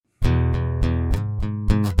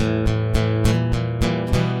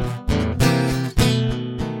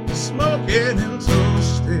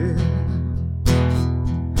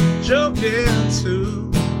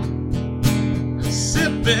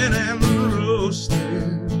sipping and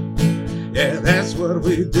roasting. Yeah, that's what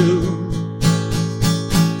we do.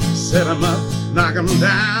 Set 'em up, knock 'em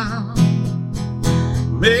down,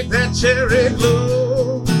 make that cherry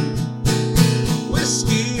glow.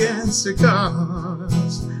 Whiskey and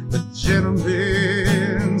cigars, the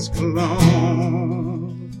gentleman's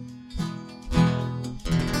cologne.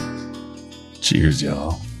 Cheers,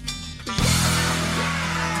 y'all.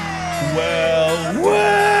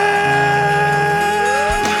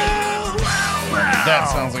 That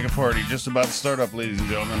sounds like a party just about to start up, ladies and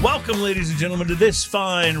gentlemen. Welcome, ladies and gentlemen, to this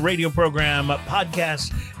fine radio program,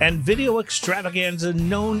 podcast, and video extravaganza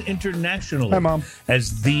known internationally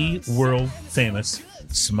as the world-famous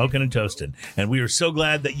Smoking and Toasting. And we are so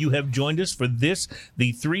glad that you have joined us for this,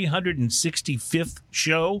 the 365th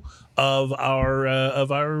show of our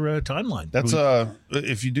timeline. That's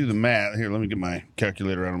if you do the math here, let me get my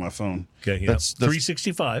calculator out of my phone. Okay, that's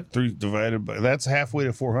 365. 3 divided by that's halfway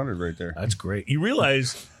to 400 right there. That's great. You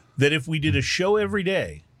realize that if we did a show every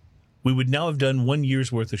day, we would now have done 1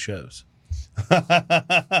 year's worth of shows.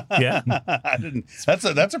 Yeah, I didn't.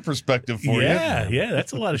 That's a perspective for you. Yeah,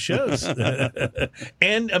 that's a lot of shows.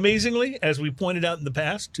 And amazingly, as we pointed out in the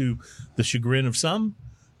past, to the chagrin of some,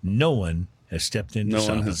 no one has stepped in. No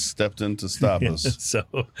one has stepped in to stop us.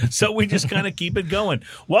 So we just kind of keep it going.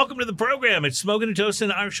 Welcome to the program. It's Smoking and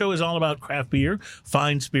Toasting. Our show is all about craft beer,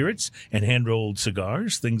 fine spirits, and hand-rolled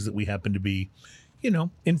cigars. Things that we happen to be,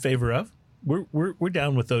 in favor of. We're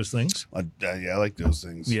down with those things. I like those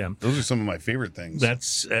things. Yeah, those are some of my favorite things.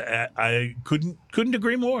 That's I couldn't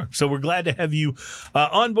agree more. So we're glad to have you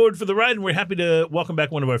on board for the ride, and we're happy to welcome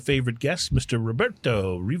back one of our favorite guests, Mr.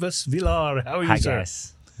 Roberto Rivas Villar. How are you, Hi, sir?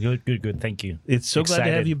 guys. Good. Thank you. It's so glad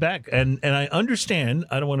to have you back. And I understand.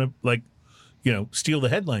 I don't want to steal the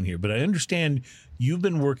headline here, but I understand you've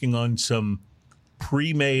been working on some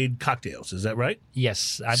pre-made cocktails. Is that right?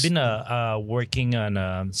 Yes, I've been working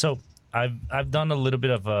on. So I've done a little bit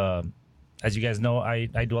of. As you guys know, I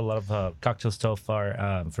do a lot of cocktail stuff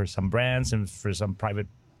for some brands and for some private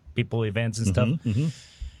people events and stuff. Mm-hmm.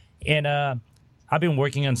 And I've been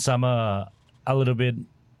working on some a little bit,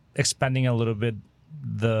 expanding a little bit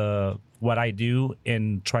what I do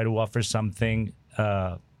and try to offer something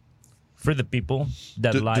for the people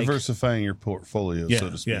that diversifying your portfolio, so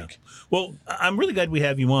to speak. Yeah. Well, I'm really glad we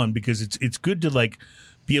have you on because it's good to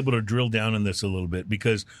be able to drill down on this a little bit,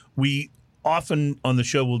 because we often on the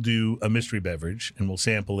show we'll do a mystery beverage and we'll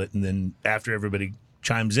sample it, and then after everybody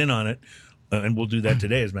chimes in on it, and we'll do that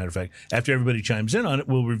today, as a matter of fact, after everybody chimes in on it,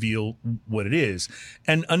 we'll reveal what it is.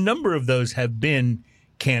 And a number of those have been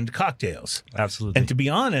canned cocktails. Absolutely. And to be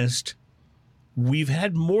honest, we've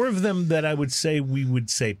had more of them that I would say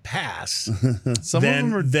pass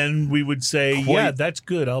than we would say, that's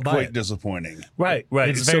good, I'll buy it. Quite disappointing. Right.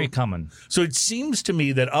 It's very common. So it seems to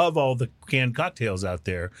me that of all the canned cocktails out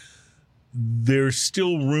there, there's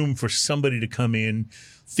still room for somebody to come in,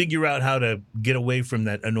 figure out how to get away from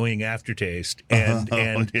that annoying aftertaste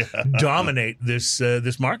and dominate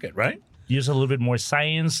this market, right? Use a little bit more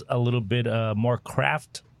science, a little bit more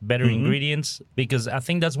craft, better ingredients, because I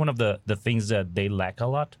think that's one of the things that they lack a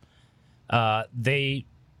lot. They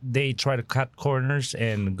try to cut corners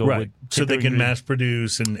and go with so they can mass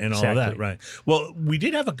produce and all of that, right? Well, we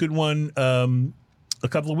did have a good one a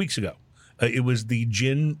couple of weeks ago. It was the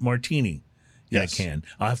gin martini can.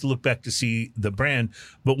 I'll have to look back to see the brand,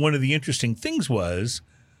 but one of the interesting things was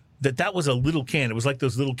that was a little can. It was like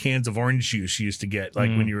those little cans of orange juice you used to get,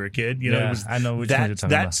 when you were a kid. It was I know which one you're talking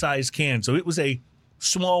that about. size can. So it was a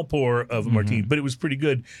small pour of a martini, but it was pretty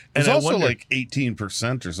good. And it was also like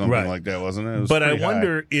 18% or something like that, wasn't it? But I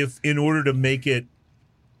wonder if, in order to make it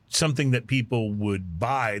something that people would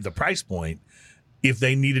buy, the price point, if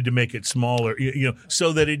they needed to make it smaller,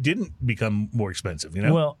 so that it didn't become more expensive,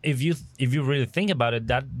 Well, if you really think about it,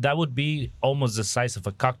 that would be almost the size of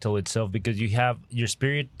a cocktail itself, because you have your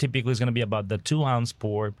spirit typically is going to be about the 2 ounce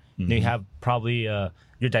pour. Then you have probably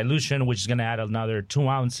your dilution, which is going to add another 2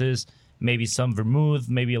 ounces, maybe some vermouth,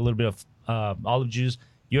 maybe a little bit of olive juice.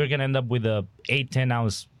 You're going to end up with a 8-10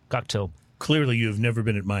 ounce cocktail. Clearly, you've never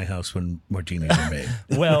been at my house when martinis are made.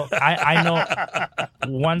 Well, I know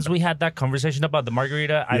once we had that conversation about the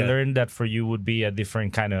margarita, I learned that for you would be a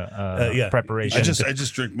different kind of preparation. I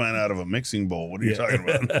just drink mine out of a mixing bowl. What are you talking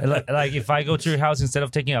about? Like if I go to your house, instead of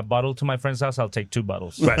taking a bottle to my friend's house, I'll take 2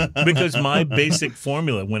 bottles. Right. Because my basic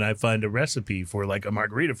formula when I find a recipe for like a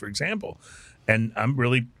margarita, for example, and I'm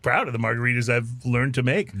really proud of the margaritas I've learned to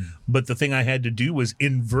make, but the thing I had to do was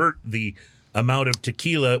invert the amount of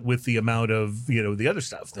tequila with the amount of the other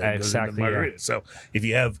stuff that goes into the margarita. So if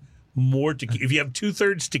you have more tequila. If you have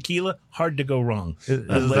 2/3 tequila, hard to go wrong.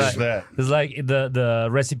 Unless that. It's like the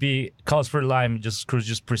recipe calls for lime. Cruz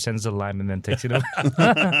just presents the lime and then takes it over.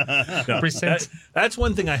 Presents. That's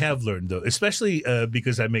one thing I have learned, though, especially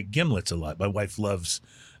because I make gimlets a lot. My wife loves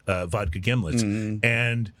vodka gimlets.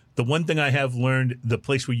 And the one thing I have learned, the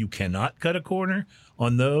place where you cannot cut a corner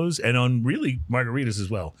on those and on really margaritas as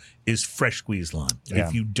well, is fresh squeezed lime. Yeah.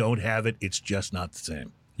 If you don't have it, it's just not the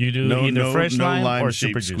same. You do either fresh lime or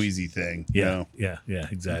super juice. Squeezy thing. Yeah, yeah,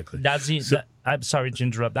 exactly. I'm sorry to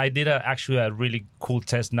interrupt. I did actually a really cool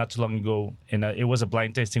test not too long ago, and it was a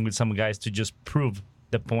blind tasting with some guys to just prove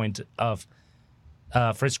the point of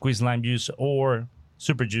fresh squeezed lime juice or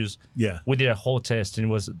super juice. Yeah. We did a whole test, and it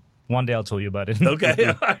was one day I'll tell you about it. Okay,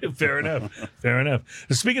 all right, fair enough.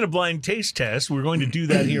 Speaking of blind taste tests, we're going to do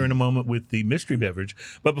that here in a moment with the mystery beverage.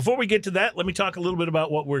 But before we get to that, let me talk a little bit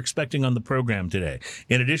about what we're expecting on the program today.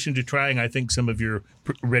 In addition to trying, I think, some of your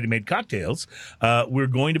ready-made cocktails, we're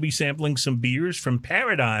going to be sampling some beers from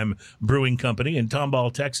Paradigm Brewing Company in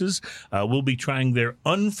Tomball, Texas. We'll be trying their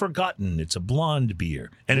Unforgotten. It's a blonde beer.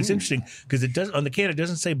 And it's interesting because it does on the can, it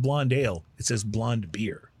doesn't say blonde ale. It says blonde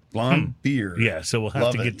beer. Blonde beer. Yeah, so we'll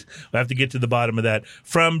have to get to the bottom of that.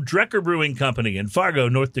 From Drekker Brewing Company in Fargo,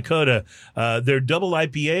 North Dakota, their double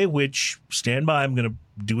IPA, which stand by, I'm going to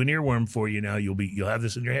do an earworm for you now. You'll have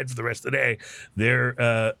this in your head for the rest of the day.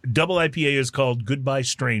 Their double IPA is called Goodbye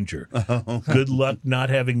Stranger. Good luck not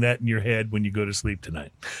having that in your head when you go to sleep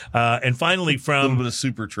tonight. And finally, A from little bit of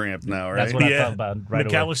super tramp now, right? That's what I thought about right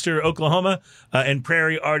away. McAlester, Oklahoma, and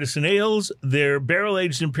Prairie Artisan Ales, their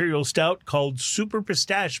barrel-aged Imperial Stout called Super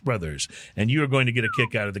Pistache Brothers. And you are going to get a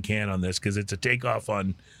kick out of the can on this because it's a takeoff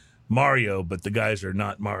on Mario, but the guys are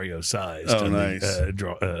not Mario sized on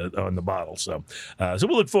the bottle. So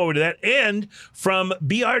we'll look forward to that. And from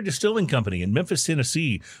BR Distilling Company in Memphis,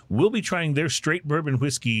 Tennessee, we'll be trying their straight bourbon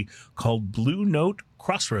whiskey called Blue Note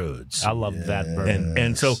Crossroads. I love that bourbon.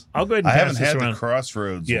 And so I'll go ahead and I pass haven't this had around. the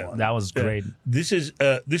Crossroads one. That was great. This is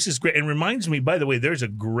great, and reminds me. By the way, there's a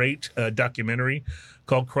great documentary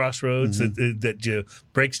called Crossroads that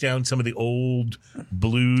breaks down some of the old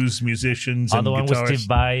blues musicians and the one with guitarists. Steve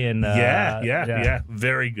Vai and Yeah,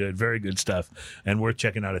 very good stuff, and worth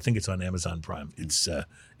checking out. I think it's on Amazon Prime. It's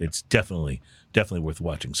definitely worth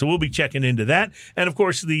watching. So we'll be checking into that, and of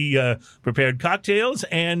course the prepared cocktails,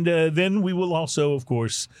 and then we will also, of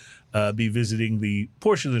course, be visiting the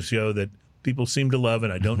portion of the show that people seem to love,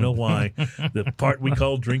 and I don't know why. The part we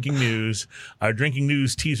call Drinking News. Our Drinking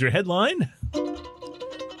News teaser headline: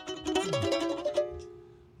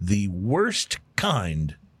 the worst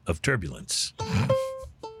kind of turbulence.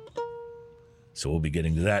 So we'll be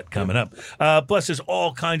getting to that coming up. Plus, there's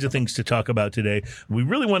all kinds of things to talk about today. We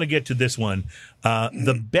really want to get to this one.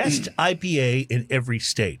 The best IPA in every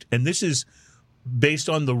state. And this is based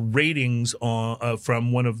on the ratings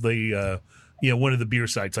from one of the beer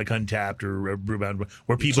sites like Untapped or Brewbound,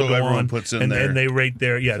 where people go on puts in and there. they rate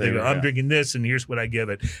their they go, I'm drinking this and here's what I give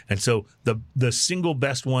it. And so the single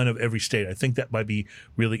best one of every state, I think that might be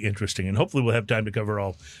really interesting. And hopefully we'll have time to cover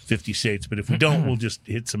all 50 states. But if we don't, we'll just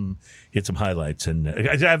hit some highlights. And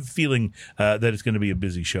I have a feeling that it's going to be a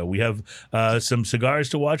busy show. We have some cigars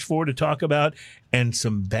to watch for, to talk about, and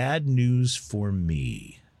some bad news for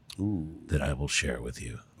me that I will share with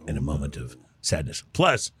you in a moment of sadness.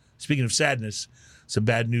 Plus, speaking of sadness, some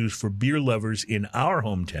bad news for beer lovers in our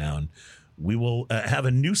hometown. We will have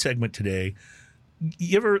a new segment today.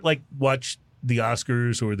 You ever watch the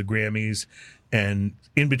Oscars or the Grammys, and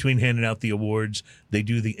in between handing out the awards, they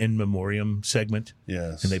do the in memoriam segment?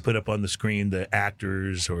 Yes. And they put up on the screen the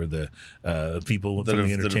actors or the people from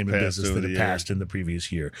the entertainment business that have passed in the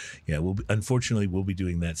previous year. Yeah, unfortunately, we'll be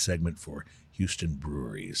doing that segment for Houston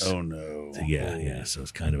breweries. Oh, no. So, yeah. So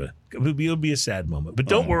it's kind of it'll be a sad moment. But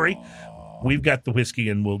don't worry. We've got the whiskey,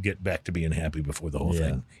 and we'll get back to being happy before the whole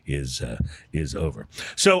thing is over.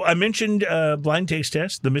 So I mentioned blind taste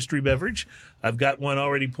test, the mystery beverage. I've got one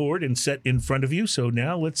already poured and set in front of you. So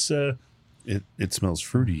now let's. It smells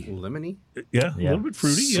fruity. Lemony? Yeah, a little bit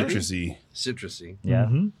fruity. Citrusy. Citrusy. Yeah.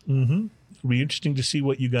 It'll be interesting to see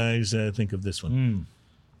what you guys think of this one.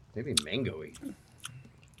 Maybe mango-y.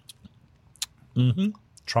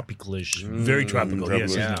 Tropical-ish. Very tropical,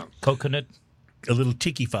 yes. Yeah. Coconut. A little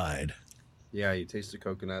tiki-fied. Yeah, you taste the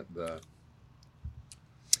coconut.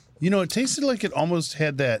 It tasted like it almost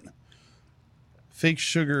had that fake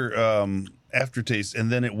sugar aftertaste, and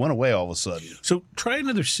then it went away all of a sudden. So try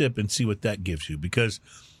another sip and see what that gives you, because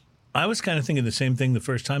I was kind of thinking the same thing the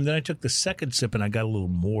first time. Then I took the second sip and I got a little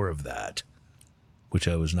more of that, which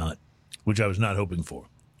I was not hoping for.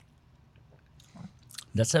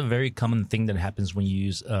 That's a very common thing that happens when you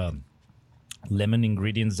use lemon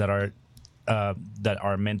ingredients that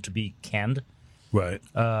are meant to be canned. Right.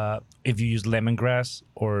 If you use lemongrass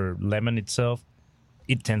or lemon itself,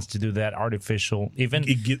 it tends to do that artificial.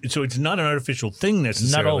 So it's not an artificial thing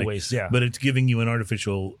necessarily. Not always, yeah. But it's giving you an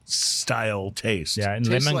artificial style taste. Yeah, and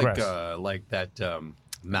Tastes lemongrass like that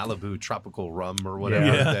Malibu tropical rum or whatever.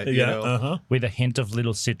 Yeah. That, you know, with a hint of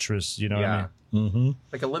little citrus. You know what I mean?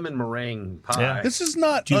 like a lemon meringue pie. Yeah. This is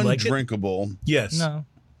not you like it? undrinkable. Yes. No.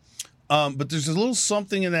 But there's a little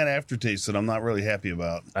something in that aftertaste that I'm not really happy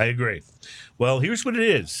about. I agree. Well, here's what it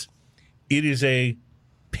is. It is a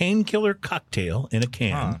painkiller cocktail in a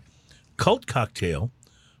can, cult cocktail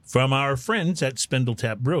from our friends at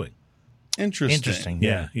Spindletap Brewing. Interesting.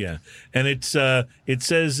 Yeah. And it's it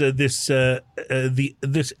says this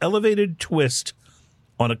elevated twist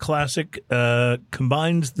on a classic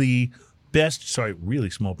combines the best. Sorry, really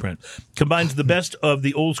small print. Combines the best of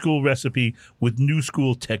the old school recipe with new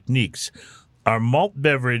school techniques. Our malt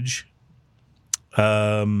beverage,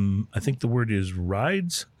 I think the word is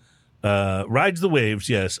rides the waves.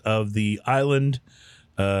 Yes, of the island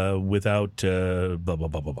without blah blah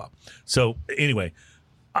blah blah blah. So anyway.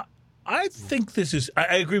 I think this is,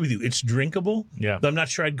 I agree with you. It's drinkable, but I'm not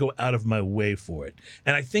sure I'd go out of my way for it.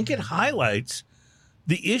 And I think it highlights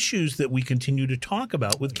the issues that we continue to talk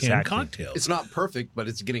about with canned cocktails. It's not perfect, but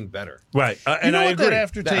it's getting better. Right. You know I what agree. that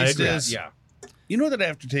aftertaste I agree. is? Yeah. You know what that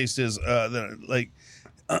aftertaste is?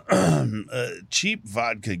 Cheap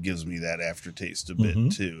vodka gives me that aftertaste a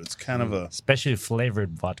bit, too. It's kind of a... Especially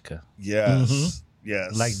flavored vodka. Yes.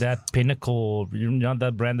 Yes. Like that Pinnacle, you know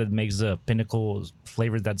that brand that makes the Pinnacle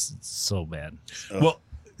flavor that's so bad. Well,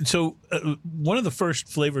 so one of the first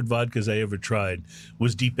flavored vodkas I ever tried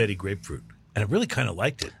was Deep Eddy Grapefruit. And I really kind of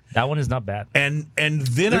liked it. That one is not bad. And then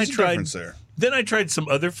There's a difference there. Then I tried some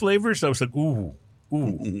other flavors. I was like, ooh,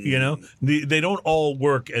 you know, they don't all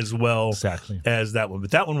work as well as that one,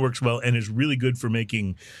 but that one works well and is really good for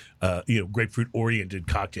making, grapefruit oriented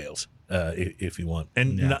cocktails. If you want,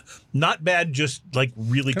 and not bad, just like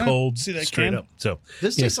really cold, straight up. So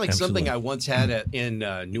this tastes like absolutely. something I once had in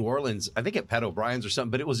New Orleans. I think at Pat O'Brien's or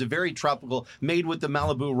something. But it was a very tropical, made with the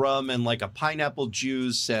Malibu rum and like a pineapple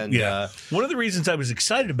juice. And one of the reasons I was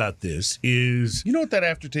excited about this is, you know what that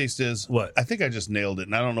aftertaste is? What? I think I just nailed it,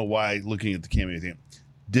 and I don't know why. Looking at the cameo thing,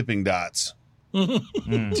 dipping dots.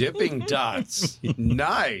 Dipping dots,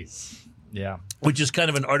 nice. Yeah. Which is kind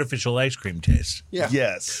of an artificial ice cream taste. Yeah.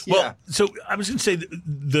 Yes. Well, so I was going to say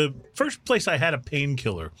the first place I had a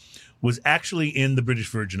painkiller was actually in the British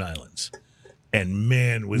Virgin Islands. And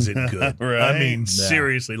man, was it good. Right? I mean,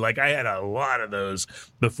 seriously, like I had a lot of those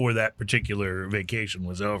before that particular vacation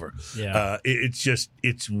was over. Yeah.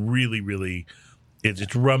 It's really, really,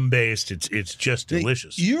 it's rum based. It's just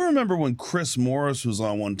delicious. You remember when Chris Morris was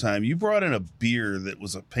on one time? You brought in a beer that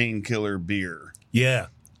was a painkiller beer. Yeah.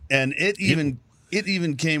 And it even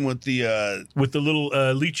came with the little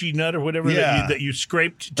lychee nut or whatever that you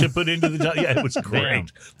scraped to put into the top. Yeah, it was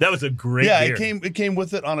great. That was a great beer. It came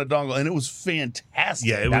with it on a dongle, and it was fantastic.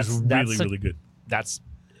 Yeah, it was really good. That's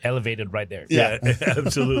elevated right there. Yeah, it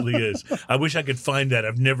absolutely is. I wish I could find that.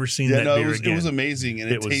 I've never seen that beer again. It was amazing,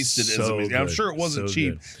 and it tasted as amazing. I'm sure it wasn't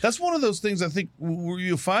cheap. Good. That's one of those things I think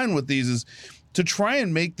you find with these is to try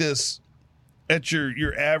and make this at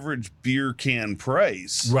your average beer can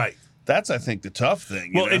price. Right. That's, I think, the tough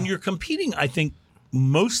thing. And you're competing, I think,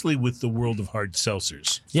 mostly with the world of hard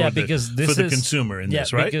seltzers. Because this for the consumer in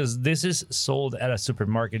this, right? Because this is sold at a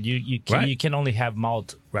supermarket. You can only have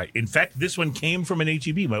malt. Right. In fact, this one came from an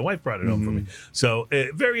HEB. My wife brought it home for me. So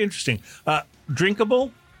very interesting.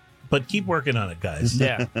 Drinkable, but keep working on it, guys.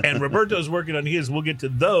 Yeah. And Roberto's working on his. We'll get to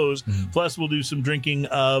those. Plus, we'll do some drinking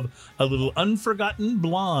of a little Unforgotten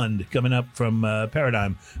Blonde coming up from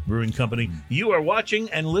Paradigm Brewing Company. You are watching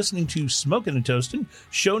and listening to Smoking and Toasting,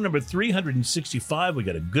 show number 365. We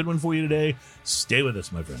got a good one for you today. Stay with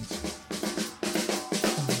us, my friends.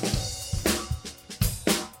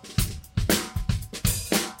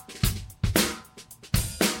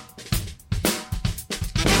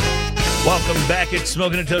 Welcome back at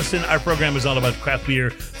Smoking and Toasting. Our program is all about craft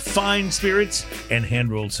beer, fine spirits, and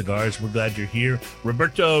hand-rolled cigars. We're glad you're here.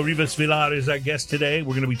 Roberto Rivas Villar is our guest today.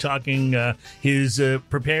 We're going to be talking his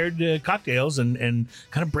prepared cocktails and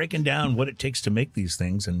kind of breaking down what it takes to make these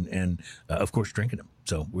things and of course, drinking them.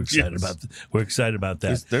 So we're excited about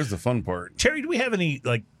that. There's the fun part. Terry, do we have any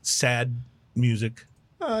sad music?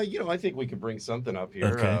 I think we could bring something up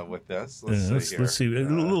here with this. Let's see. A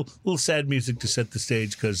little sad music to set the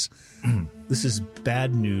stage because this is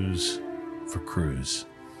bad news for Cruz.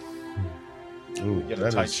 Ooh, Get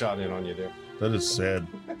a tight shot in on you there. That is sad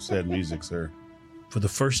music, sir. For the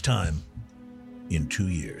first time in 2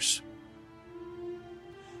 years,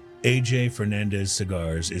 AJ Fernandez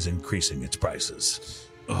Cigars is increasing its prices.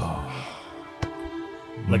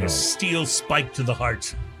 Like a steel spike to the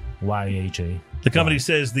heart. Why, AJ? The company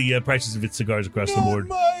says the prices of its cigars across the board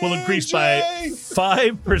will increase by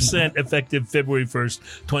 5% effective February 1st,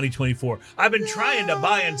 2024. I've been trying to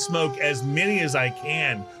buy and smoke as many as I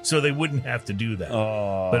can so they wouldn't have to do that.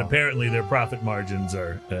 But apparently their profit margins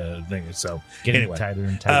are things. So Getting anyway, tighter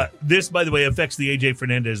and tighter. this, by the way, affects the AJ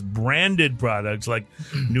Fernandez branded products like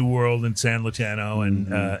New World and San Lotano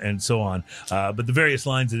and so on. But the various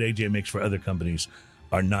lines that AJ makes for other companies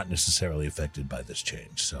are not necessarily affected by this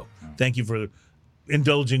change. So thank you for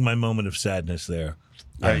indulging my moment of sadness there.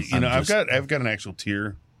 I've got an actual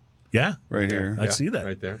tear Yeah, right here. I see that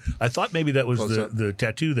right there. I thought maybe that was the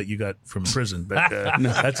tattoo that you got from prison, but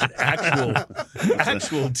no, that's an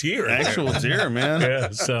actual tear. Actual tear, man.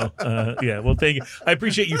 Yeah. So well, thank you. I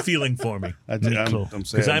appreciate you feeling for me. I'm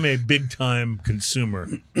Because I'm a big time consumer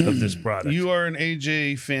of this product. You are an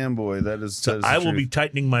AJ fanboy. That is. So I will be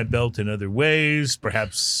tightening my belt in other ways,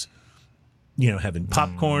 perhaps. Having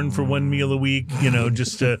popcorn for one meal a week,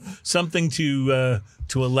 just something to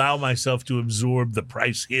allow myself to absorb the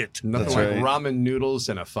price hit. Nothing like ramen noodles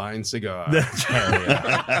and a fine cigar.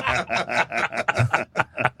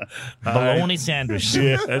 Bologna sandwich.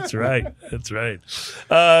 Yeah, that's right. That's right.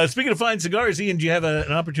 Speaking of fine cigars, Ian, do you have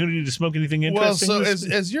an opportunity to smoke anything interesting? Well,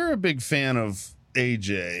 so as you're a big fan of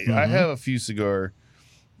AJ, I have a few cigar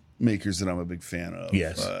makers that I'm a big fan of.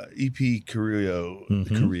 Yes. EP Carillo.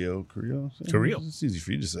 Carillo? It's easy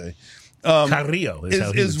for you to say. Carillo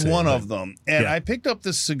is one of them. And Yeah. I picked up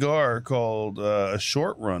this cigar called a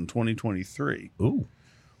Short Run 2023. Ooh.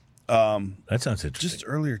 That sounds interesting. Just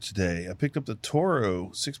earlier today, I picked up the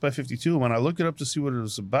Toro 6x52. When I looked it up to see what it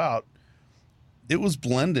was about, it was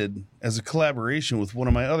blended as a collaboration with one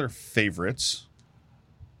of my other favorites,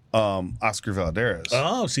 Oscar Valderas.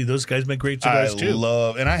 Oh, see, those guys make great cigars too.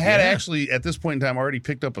 And I had actually at this point in time already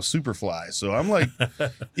picked up a Superfly, so I'm like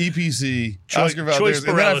EPC, Oscar Valderas,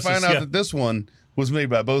 and then I find out that this one was made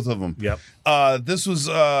by both of them. Yep. This has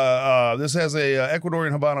a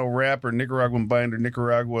Ecuadorian Habano wrapper, Nicaraguan binder,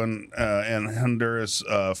 Nicaraguan and Honduras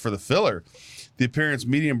for the filler. The appearance,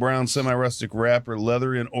 medium brown, semi-rustic wrapper,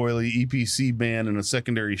 leathery and oily EPC band, and a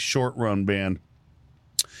secondary short run band.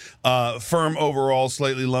 Firm overall,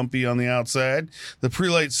 slightly lumpy on the outside. The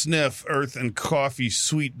pre-light sniff, earth and coffee,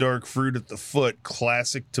 sweet dark fruit at the foot,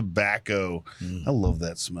 classic tobacco. I love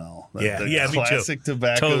that smell. Yeah, the me too. classic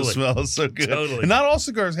tobacco smell is so good. Totally. And not all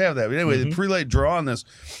cigars have that. But anyway, the pre-light draw on this.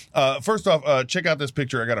 First off, check out this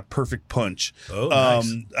picture. I got a perfect punch. Oh,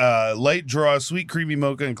 nice. Light draw, sweet creamy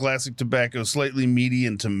mocha and classic tobacco, slightly meaty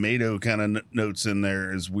and tomato kind of notes in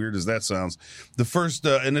there, as weird as that sounds. The first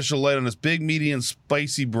initial light on this big, meaty and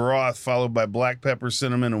spicy broth, followed by black pepper,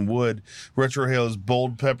 cinnamon, and wood. Retrohale is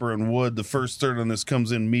bold pepper and wood. The first third on this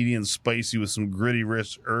comes in meaty and spicy with some gritty,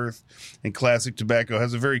 rich earth, and classic tobacco.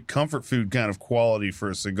 Has a very comfort food kind of quality for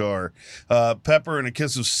a cigar. Pepper and a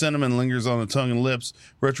kiss of cinnamon lingers on the tongue and lips.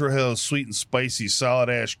 Retrohale is sweet and spicy, solid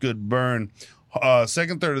ash, good burn.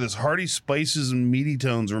 Second third of this, hearty spices and meaty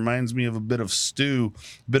tones reminds me of a bit of stew.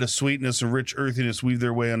 A bit of sweetness and rich earthiness weave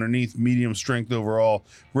their way underneath. Medium strength overall.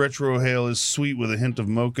 Retrohale is sweet with a hint of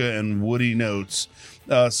mocha and woody notes.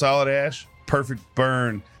 Solid ash, perfect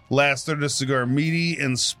burn. Last third of the cigar, meaty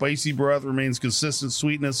and spicy broth remains consistent.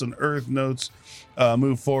 Sweetness and earth notes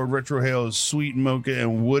move forward. Retrohale is sweet mocha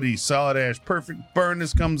and woody. Solid ash, perfect burn.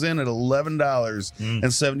 This comes in at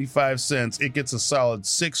 $11.75. It gets a solid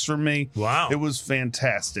 6 from me. Wow. It was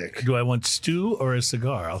fantastic. Do I want stew or a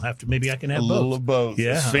cigar? I'll have to. Maybe I can have A both. little of both.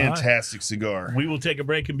 Yeah, It's a fantastic cigar. We will take a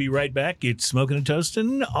break and be right back. It's Smoking and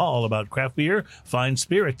Toasting, all about craft beer, fine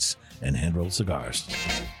spirits, and hand-rolled cigars.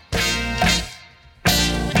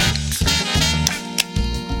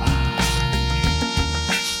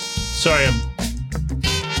 Sorry, I'm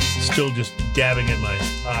still just dabbing at my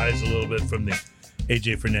eyes a little bit from the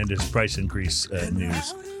AJ Fernandez price increase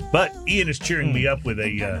news. But Ian is cheering me up with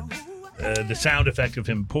the sound effect of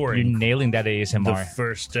him pouring. You're nailing that ASMR.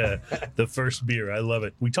 The first beer. I love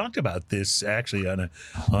it. We talked about this actually on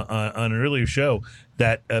an earlier show,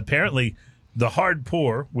 that apparently the hard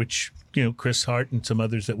pour, which Chris Hart and some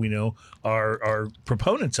others that we know are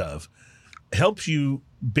proponents of, helps you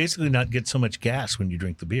basically not get so much gas when you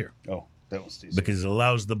drink the beer. Oh, that was easy. Because it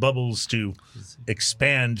allows the bubbles to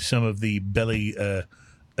expand some of the belly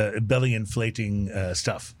inflating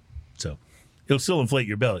stuff. So it'll still inflate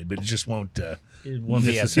your belly, but it just won't it won't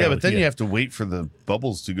be as Yeah, but then you have to wait for the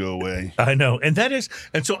bubbles to go away. I know, and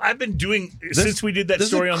so I've been doing since we did that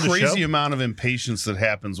story on the show. There's a crazy amount of impatience that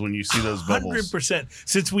happens when you see those bubbles. 100%.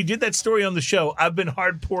 Since we did that story on the show, I've been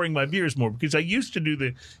hard pouring my beers more because I used to do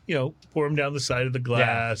the, pour them down the side of the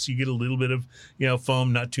glass. You get a little bit of,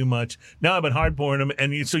 foam, not too much. Now I've been hard pouring them,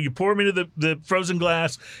 and so you pour them into the frozen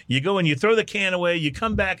glass. You go and you throw the can away. You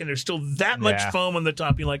come back and there's still that much foam on the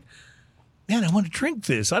top. You're like, man, I want to drink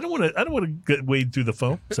this. I don't want to wade through the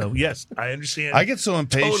foam. So yes, I understand. I get so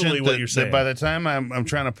impatient totally what you're saying. that by the time I'm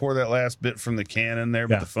trying to pour that last bit from the can in there,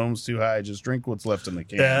 but the foam's too high, I just drink what's left in the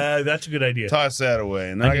can. That's a good idea. Toss that away,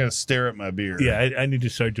 and then I got to stare at my beer. Yeah, I need to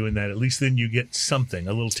start doing that. At least then you get something,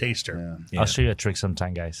 a little taster. I'll show you a trick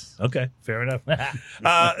sometime, guys. Okay, fair enough.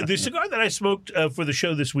 The cigar that I smoked for the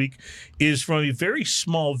show this week is from a very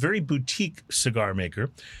small, very boutique cigar maker.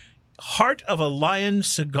 Heart of a Lion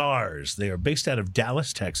Cigars. They are based out of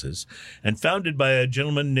Dallas, Texas, and founded by a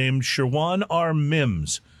gentleman named Sherwan R.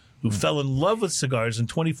 Mims, who fell in love with cigars in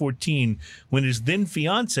 2014 when his then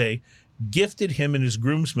fiance gifted him and his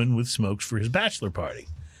groomsmen with smokes for his bachelor party.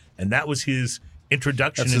 And that was his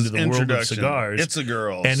introduction into the world of cigars. It's a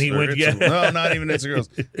girl. And he went, no, not even It's a Girls.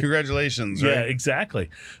 Congratulations. Right? Yeah, exactly.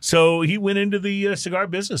 So he went into the cigar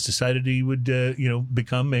business, decided he would,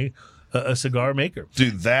 become a cigar maker.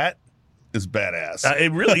 Dude, that is badass.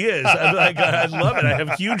 It really is. I love it. I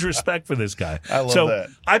have huge respect for this guy. I love that.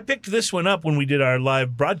 I picked this one up when we did our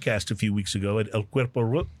live broadcast a few weeks ago at El Cuerpo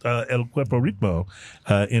Ritmo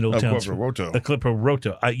in Old Town. Roto. El Cuerpo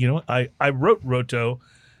Roto. I wrote Roto,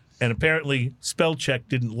 and apparently spell check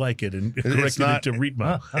didn't like it and corrected it to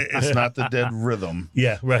Ritmo. It's not the dead rhythm.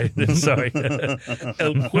 Yeah, right. Sorry.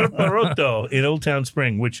 El Cuerpo Roto in Old Town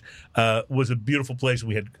Spring, which was a beautiful place.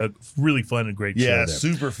 We had a really fun and great show there.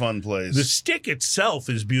 Super fun place. The stick itself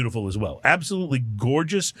is beautiful as well. Absolutely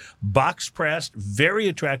gorgeous, box pressed, very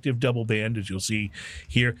attractive double band, as you'll see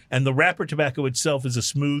here. And the wrapper tobacco itself is a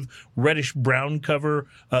smooth reddish brown color,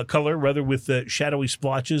 with shadowy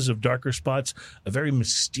splotches of darker spots. A very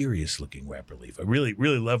mysterious looking wrapper leaf. I really,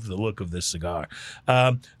 really love the look of this cigar.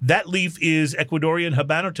 That leaf is Ecuadorian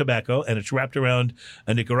Habano tobacco, and it's wrapped around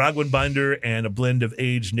a Nicaraguan binder and a blend of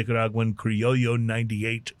aged Nicaraguan Criollo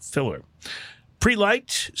 98 filler.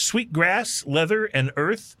 Pre-light, sweet grass, leather, and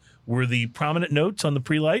earth were the prominent notes on the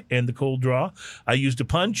pre-light and the cold draw. I used a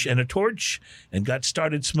punch and a torch and got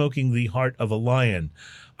started smoking the Heart of a Lion.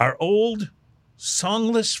 Our old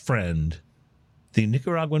songless friend, the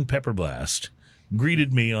Nicaraguan Pepper Blast,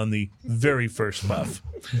 greeted me on the very first puff.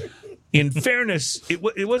 In fairness, it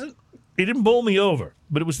didn't bowl me over,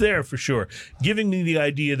 but it was there for sure, giving me the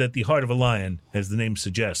idea that the Heart of a Lion, as the name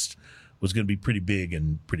suggests, was going to be pretty big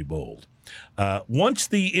and pretty bold. Once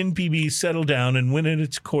the NPB settled down and went in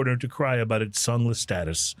its corner to cry about its songless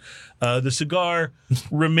status, the cigar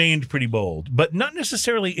remained pretty bold, but not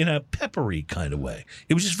necessarily in a peppery kind of way.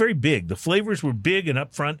 It was just very big. The flavors were big and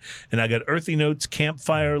upfront, and I got earthy notes,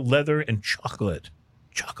 campfire, leather, and chocolate.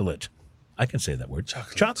 Chocolate. I can say that word.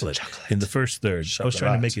 Chocolate. In the first third. I was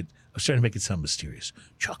trying to make it sound mysterious.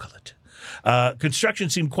 Chocolate.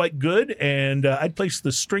 Construction seemed quite good, and I'd place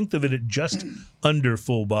the strength of it at just under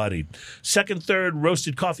full-bodied. Second, third,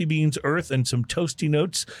 roasted coffee beans, earth, and some toasty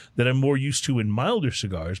notes that I'm more used to in milder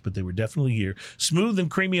cigars, but they were definitely here. Smooth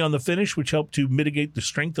and creamy on the finish, which helped to mitigate the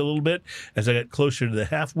strength a little bit as I got closer to the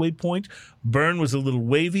halfway point. Burn was a little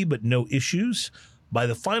wavy, but no issues. By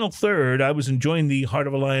the final third, I was enjoying the Heart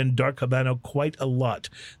of a Lion Dark Habano quite a lot.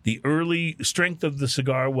 The early strength of the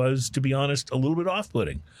cigar was, to be honest, a little bit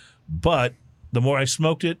off-putting. But the more I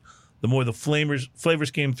smoked it, the more the flavors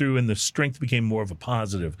came through and the strength became more of a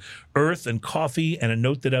positive. Earth and coffee and a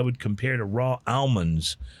note that I would compare to raw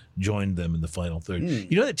almonds joined them in the final third.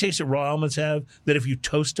 You know that taste that raw almonds have? That if you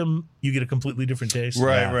toast them, you get a completely different taste?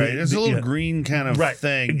 Right. It's a little green kind of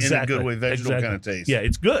thing in a good way, vegetable kind of taste. Yeah,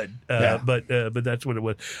 it's good, but that's what it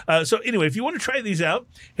was. So anyway, if you want to try these out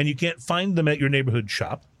and you can't find them at your neighborhood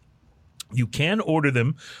shop, you can order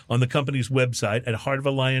them on the company's website at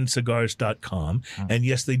heartofalionscigars.com. And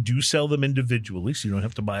yes, they do sell them individually, so you don't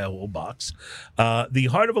have to buy a whole box. The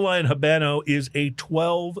Heart of a Lion Habano is a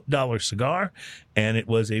 $12 cigar, and it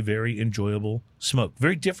was a very enjoyable smoke.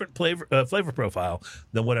 Very different flavor profile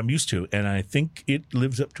than what I'm used to, and I think it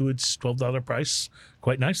lives up to its $12 price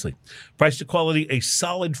quite nicely. Price to quality, a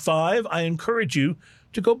solid 5. I encourage you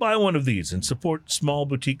to go buy one of these and support small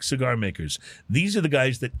boutique cigar makers. These are the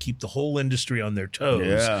guys that keep the whole industry on their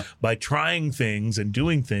toes by trying things and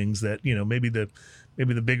doing things that, maybe the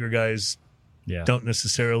bigger guys don't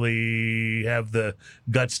necessarily have the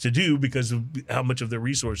guts to do because of how much of their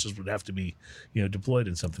resources would have to be, deployed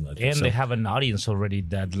in something like that. And they have an audience already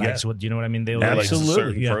that likes what, you know what I mean? They Yeah, like a Absolutely,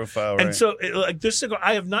 certain yeah. profile, And right? so, like this cigar,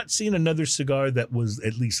 I have not seen another cigar that was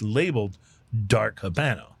at least labeled dark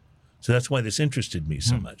Habano. So that's why this interested me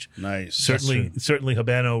so much. Nice. Certainly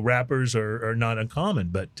Habano wrappers are not uncommon.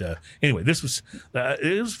 But anyway, this was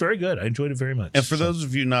it was very good. I enjoyed it very much. And for those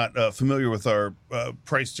of you not familiar with our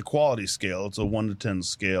price to quality scale, it's a 1 to 10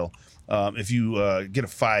 scale. If you get a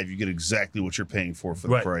 5, you get exactly what you're paying for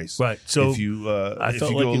the price. Right. So if you go like a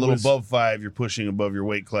little was- above 5, you're pushing above your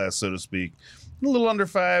weight class, so to speak. A little under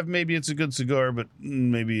 5, maybe it's a good cigar, but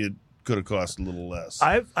maybe it could have cost a little less.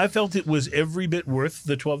 I felt it was every bit worth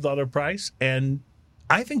the $12 price, and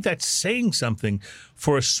I think that's saying something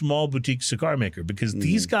for a small boutique cigar maker because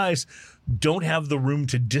these guys don't have the room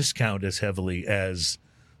to discount as heavily as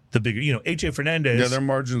the bigger, AJ Fernandez. Yeah, their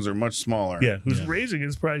margins are much smaller. Yeah, who's raising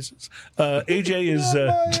his prices? AJ is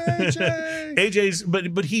AJ. AJ's,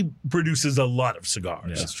 but he produces a lot of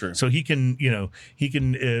cigars. That's true. So he can,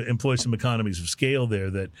 employ some economies of scale there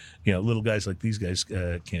that little guys like these guys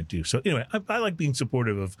can't do. So anyway, I like being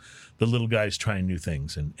supportive of the little guys trying new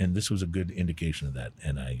things, and this was a good indication of that,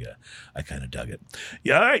 and I kind of dug it.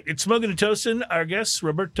 Yeah, all right, it's Smoking and Toasting. Our guest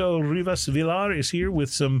Roberto Rivas Villar is here with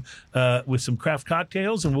some craft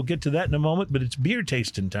cocktails, and we'll get to that in a moment. But it's beer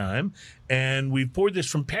tasting time, and we've poured this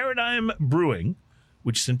from Paradigm Brewing,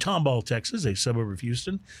 which is in Tomball, Texas, a suburb of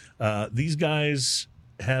Houston. These guys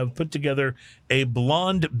have put together a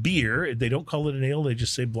blonde beer. They don't call it an ale; they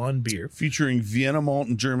just say blonde beer. Featuring Vienna malt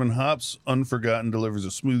and German hops, Unforgotten delivers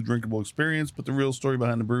a smooth, drinkable experience, but the real story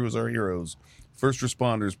behind the brew is our heroes. First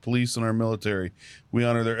responders, police, and our military. We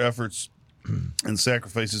honor their efforts and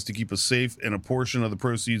sacrifices to keep us safe, and a portion of the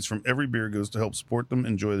proceeds from every beer goes to help support them.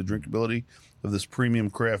 Enjoy the drinkability of this premium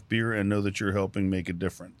craft beer and know that you're helping make a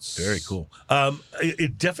difference. Very cool.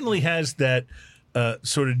 It definitely has that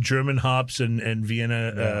sort of German hops and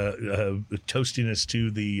Vienna toastiness to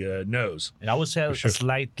the nose. And I would say a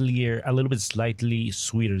little bit slightly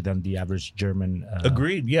sweeter than the average German.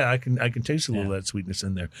 Agreed. Yeah, I can taste a little of that sweetness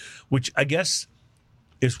in there, which I guess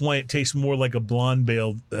is why it tastes more like a blonde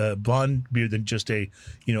beer than just a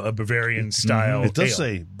Bavarian style. It does ale.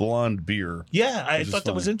 say blonde beer. Yeah, I which is thought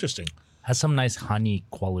that was funny. interesting. Has some nice honey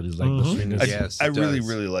qualities, like the sweetness. Yes, I it really, does.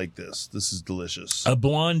 really like this. This is delicious. A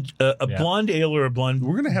blonde ale or a blonde.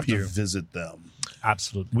 We're gonna have beer. to visit them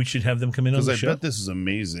Absolutely. We should have them come in on because the I show. bet this is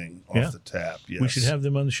amazing off Yeah. the tap. Yes. We should have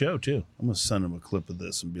them on the show too. I'm gonna send them a clip of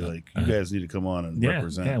this and be like, "You guys need to come on and Yeah,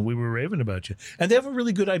 represent." yeah, we were raving about you, and they have a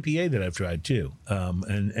really good IPA that I've tried too,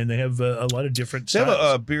 and they have a lot of different They have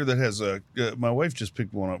styles. a beer that has my wife just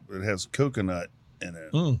picked one up. It has coconut in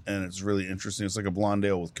it, and it's really interesting. It's like a blonde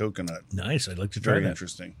ale with coconut. Nice, I'd like to try Very that.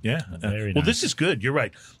 interesting. Yeah, Very well, nice. this is good. You're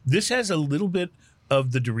right. This has a little bit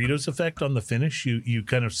of the Doritos effect on the finish. You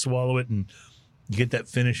kind of swallow it and you get that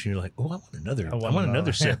finish, and you're like, oh, I want another. I want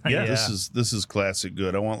another sip. Yeah. This is classic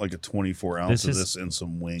good. I want like a 24 ounce This of is this and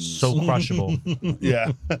some wings. So crushable.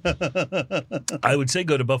 yeah, I would say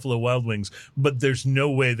go to Buffalo Wild Wings, but there's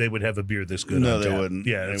no way they would have a beer this good. No, on they tap. wouldn't.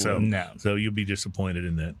 Yeah, They so wouldn't. No. so you'll be disappointed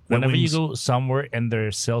in that. Whenever you Wings- go somewhere and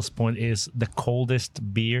their sales point is the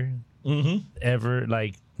coldest beer ever,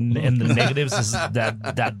 like, and the negatives is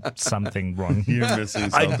that's something wrong. you're missing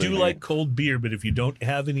something. I do here. like cold beer, but if you don't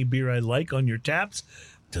have any beer I like on your taps,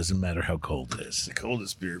 doesn't matter how cold it is. the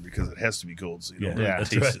coldest beer because it has to be cold, so you don't Yeah, really that's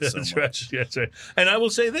taste right. it so That's much. right. Yeah, that's right. And I will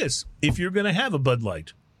say this: if you're going to have a Bud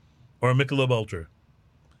Light or a Michelob Ultra,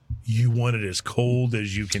 you want it as cold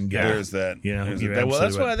as you can get. There's that. Yeah, There's you're that. Well,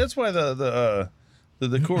 that's absolutely why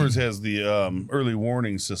the Coors has the early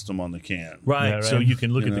warning system on the can. right. Yeah, right. So you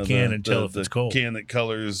can look You at know, the can and tell if it's cold. Can that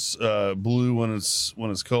colors blue when it's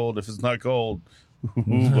cold. If it's not cold,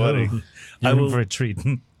 ooh, buddy. You're I in will- for a treat.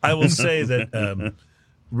 I will say that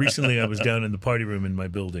recently I was down in the party room in my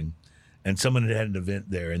building, and someone had an event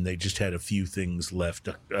there, and they just had a few things left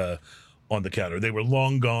on the counter. They were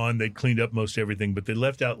long gone. They'd cleaned up most everything, but they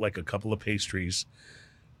left out like a couple of pastries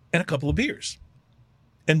and a couple of beers,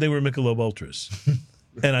 and they were Michelob Ultras.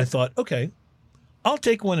 And I thought, okay, I'll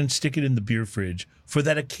take one and stick it in the beer fridge for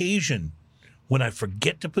that occasion when I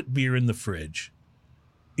forget to put beer in the fridge.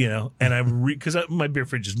 And because my beer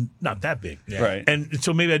fridge is not that big. Right. And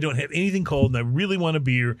so maybe I don't have anything cold and I really want a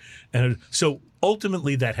beer. And so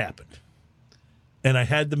ultimately that happened. And I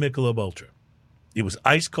had the Michelob Ultra. It was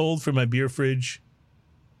ice cold for my beer fridge.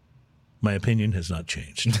 My opinion has not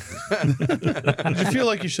changed. Did you feel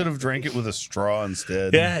like you should have drank it with a straw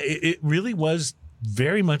instead? Yeah, it really was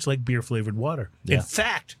very much like beer flavored water. Yeah. In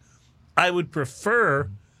fact, I would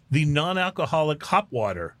prefer the non-alcoholic hop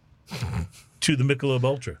water to the Michelob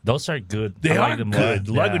Ultra. Those are good. They I are like them good.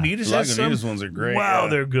 a lot. Lagunitas has some. Lagunitas ones are great. Wow, yeah.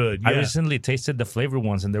 they're good. I Yeah. recently tasted the flavored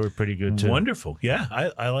ones, and they were pretty good too. Wonderful. Yeah,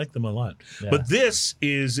 I like them a lot. Yeah. But this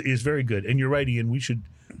is very good. And you're right, Ian. We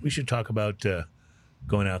should talk about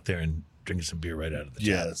going out there and drinking some beer right out of the tap.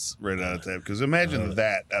 Yes, right out of the tap. Because imagine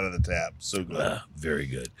that out of the tap. So good. Very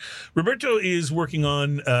good. Roberto is working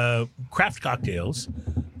on craft cocktails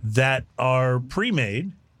that are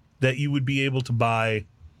pre-made that you would be able to buy,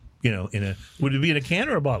 would it be in a can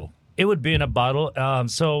or a bottle? It would be in a bottle.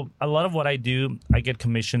 So a lot of what I do, I get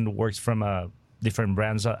commissioned works from different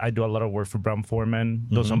brands. I do a lot of work for Brown Foreman,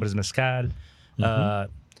 Dos Hombres Mezcal, Herradura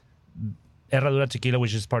Tequila,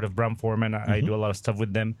 which is part of Brown Foreman. I do a lot of stuff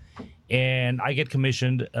with them. And I get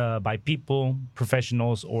commissioned by people,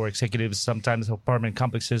 professionals, or executives, sometimes apartment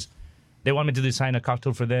complexes. They want me to design a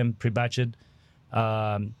cocktail for them, pre-batched.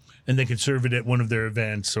 And they can serve it at one of their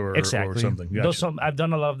events or something. Gotcha. I've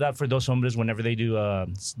done a lot of that for Dos Hombres whenever they do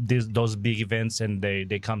those big events, and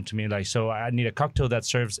they come to me like, so I need a cocktail that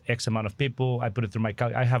serves X amount of people. I put it through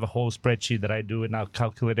I have a whole spreadsheet that I do, and I'll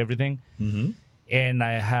calculate everything. Mm-hmm. And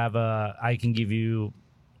I can give you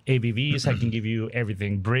ABVs, I can give you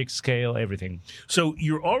everything, brick, scale, everything. So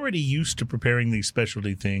you're already used to preparing these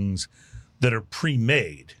specialty things that are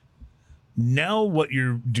pre-made. Now what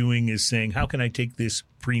you're doing is saying, how can I take this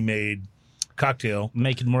pre-made cocktail,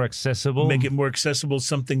 make it more accessible,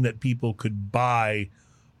 something that people could buy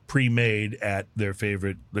pre-made at their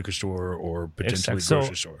favorite liquor store or potentially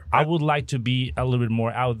grocery store. I would like to be a little bit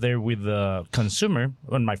more out there with the consumer,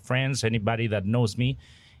 and my friends, anybody that knows me.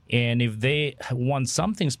 And if they want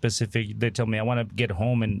something specific, they tell me, I want to get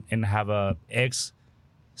home and have a X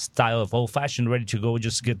style of old-fashioned ready to go.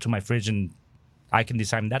 Just get to my fridge and I can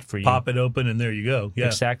design that for you. Pop it open and there you go. Yeah,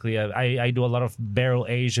 exactly. I do a lot of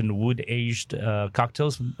barrel-aged and wood-aged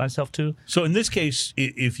cocktails myself too. So in this case,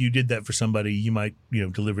 if you did that for somebody, you might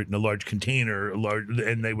deliver it in a large container,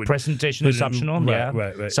 and they would. Presentation is optional.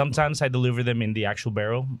 Right. Sometimes I deliver them in the actual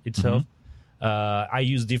barrel itself. I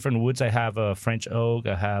use different woods. I have French oak.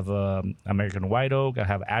 I have American white oak. I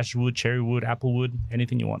have ash wood, cherry wood, apple wood,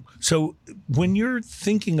 anything you want. So when you're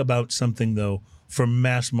thinking about something, though, for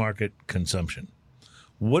mass market consumption,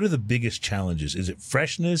 what are the biggest challenges? Is it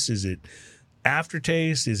freshness? Is it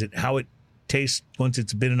aftertaste? Is it how it tastes once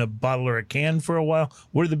it's been in a bottle or a can for a while?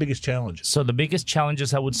 What are the biggest challenges? So the biggest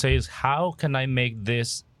challenges I would say is, how can I make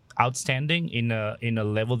this outstanding in a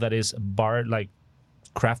level that is bar, like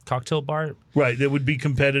craft cocktail bar? Right, that would be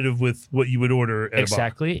competitive with what you would order at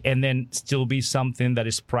exactly, a bar. And then still be something that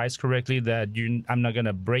is priced correctly, that I'm not going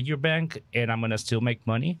to break your bank, and I'm going to still make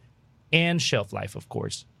money, and shelf life, of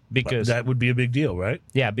course. Because that would be a big deal, right?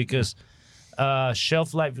 Yeah, because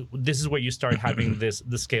shelf life, this is where you start having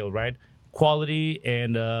the scale, right? Quality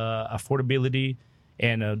and affordability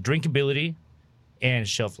and drinkability and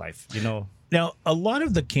shelf life, Now, a lot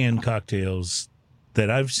of the canned cocktails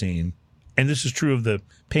that I've seen, and this is true of the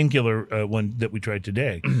painkiller one that we tried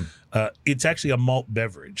today, it's actually a malt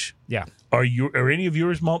beverage. Yeah. Are any of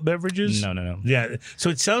yours malt beverages? No. Yeah. So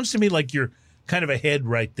it sounds to me like you're kind of ahead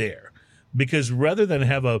right there. Because rather than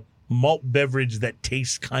have a malt beverage that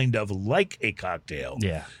tastes kind of like a cocktail,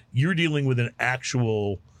 you're dealing with an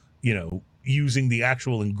actual, using the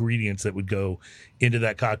actual ingredients that would go into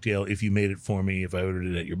that cocktail if you made it for me, if I ordered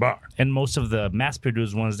it at your bar. And most of the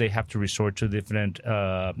mass-produced ones, they have to resort to different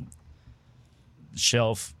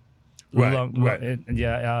shelf.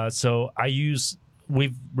 Right. So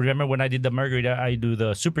remember when I did the margarita, I do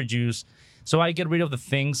the super juice. So I get rid of the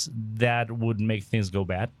things that would make things go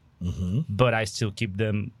bad. Mm-hmm. But I still keep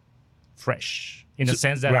them fresh in the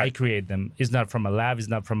sense that I create them. It's not from a lab. It's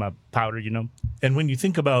not from a powder, And when you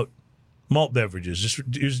think about malt beverages,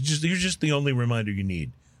 here's just the only reminder you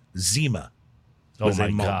need. Zima was a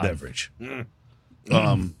malt beverage.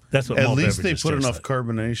 That's what at malt least they beverages put taste enough like.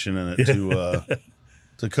 carbonation in it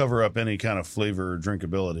to cover up any kind of flavor or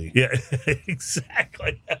drinkability. Yeah,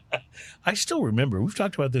 exactly. I still remember. We've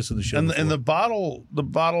talked about this in the show. And the bottle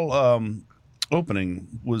opening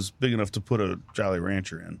was big enough to put a Jolly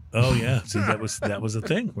Rancher in. Oh yeah, see that was a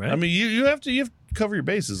thing, right? I mean, you have to cover your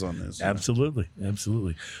bases on this. Absolutely.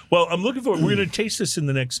 Well, I'm looking forward. We're going to taste this in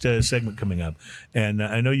the next segment coming up, and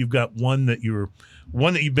I know you've got one that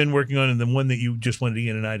you've been working on, and then one that you just wanted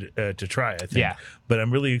Ian and I to try. I think. Yeah. But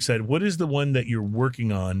I'm really excited. What is the one that you're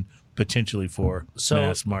working on potentially for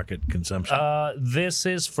mass market consumption? This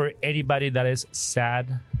is for anybody that is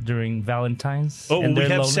sad during Valentine's. Oh, we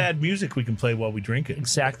have sad music we can play while we drink it.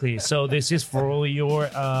 Exactly. So this is for all your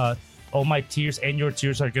all my tears and your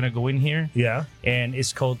tears are gonna go in here. Yeah. And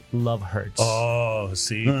it's called Love Hurts. Oh,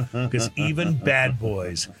 see, because even bad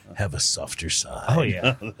boys have a softer side. Oh,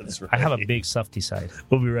 yeah. That's right. I have a big softy side.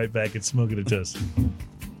 We'll be right back at Smoking a Toast.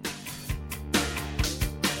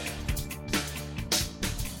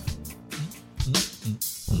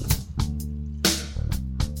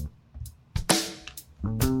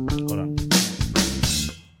 Hold on.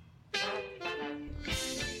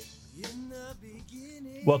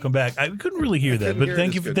 Welcome back. I couldn't really hear that, but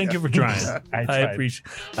thank you for trying. I tried.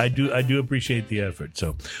 I do appreciate the effort.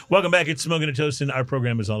 So, welcome back. It's Smoking a Toast, and our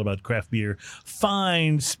program is all about craft beer,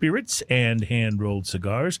 fine spirits, and hand rolled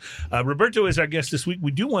cigars. Roberto is our guest this week.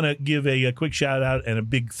 We do want to give a quick shout out and a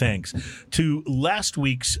big thanks to last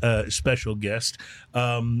week's special guest,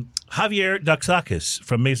 Javier Doxakis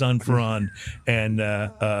from Maison Ferrand and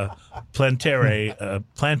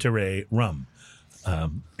Plantere Rum.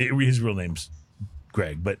 His real name's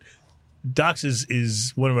Greg, but Dox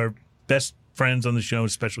is one of our best friends on the show,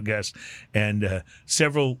 special guest, and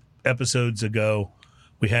several episodes ago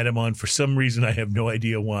we had him on for some reason. I have no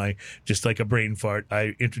idea why, just like a brain fart.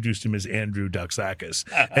 I introduced him as Andrew Doxakis,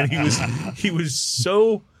 and he was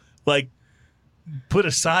so like put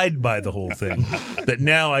aside by the whole thing that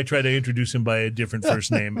now I try to introduce him by a different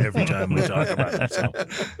first name every time we talk about it. So,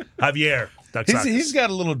 Javier Doxakis. He's got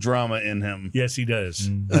a little drama in him. Yes, he does.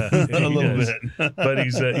 A little bit. But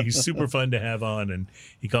he's super fun to have on, and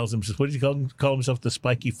he calls himself, what does he call himself? The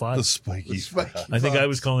Spiky Fox? The spiky. I think I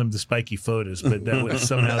was calling him the Spiky Fotis, but that was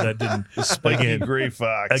somehow that didn't. The spiky gray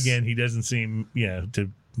fox. Again, he doesn't seem, to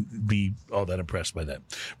be all that impressed by that.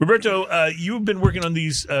 Roberto, you've been working on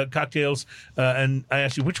these cocktails, and I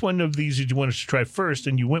asked you which one of these did you want us to try first,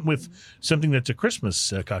 and you went with something that's a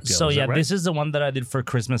Christmas cocktail. So is that right? this is the one that I did for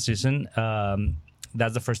Christmas season.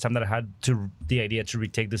 That's the first time that I had the idea to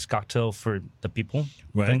retake this cocktail for the people.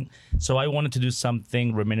 Right. Thing. So I wanted to do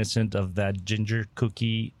something reminiscent of that ginger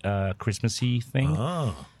cookie Christmassy thing.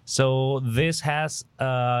 Oh. So this has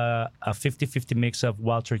a 50-50 mix of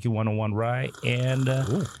Wild Turkey 101 rye, and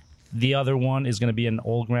the other one is going to be an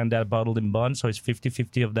Old Grandad bottled in bond, so it's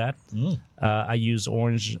 50-50 of that. I use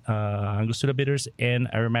orange Angostura bitters and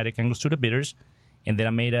aromatic Angostura bitters, and then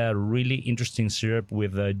I made a really interesting syrup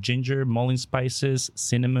with ginger, mullein spices,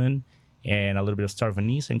 cinnamon, and a little bit of star of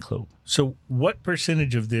anise and clove. So what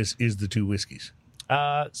percentage of this is the two whiskeys?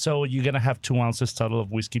 So you're going to have 2 ounces total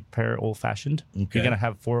of whiskey per old-fashioned. Okay. You're going to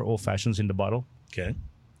have 4 old-fashions in the bottle, Okay.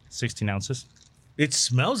 16 ounces. It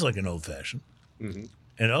smells like an old-fashioned. Mm-hmm.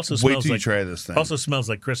 And it also Wait smells till you like try this thing. Also smells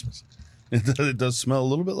like Christmas. It does smell a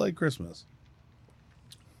little bit like Christmas.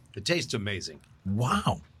 It tastes amazing.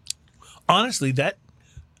 Wow. Honestly, that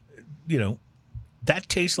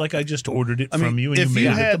tastes like I just ordered it from you and you if made you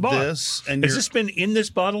it at the had bar. this and Has you're, this been in this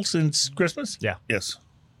bottle since Christmas? Yeah. yes,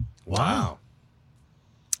 Wow.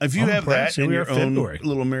 if you I'm have that impressed. in We your are own February.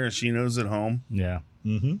 little maraschinos at home, Yeah.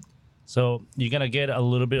 Mm-hmm. So you're going to get a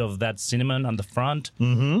little bit of that cinnamon on the front,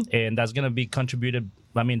 and that's going to be contributed.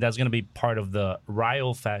 I mean, that's going to be part of the rye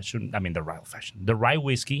old-fashioned. I mean, the rye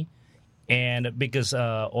whiskey. And because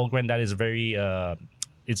Old Grandad is very,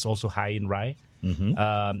 it's also high in rye, you're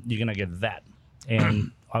going to get that.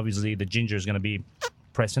 And obviously the ginger is going to be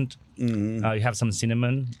present. You have some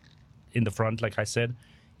cinnamon in the front, like I said.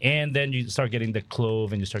 And then you start getting the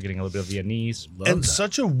clove, and you start getting a little bit of the anise. and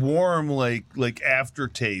such a warm like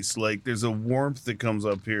aftertaste. Like there's a warmth that comes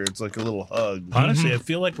up here. It's like a little hug. Honestly, I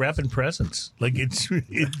feel like wrapping presents. Like it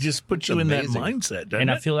just puts you in that amazing. mindset, doesn't And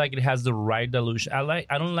it? I feel like it has the right dilution.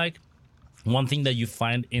 I don't like one thing that you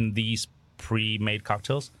find in these pre-made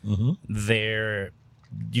cocktails.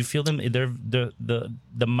 You feel them. The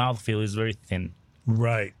mouthfeel is very thin.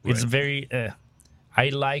 right. It's very. I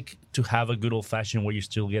like to have a good old fashioned where you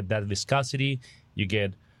still get that viscosity. You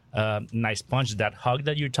get nice punch. That hug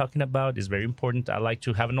that you're talking about is very important. I like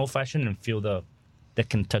to have an old fashioned and feel the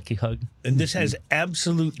Kentucky hug. And this has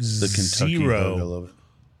absolute The Kentucky hug, I zero love it.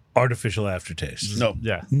 artificial aftertaste. No,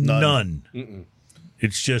 Yeah. None.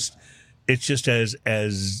 It's just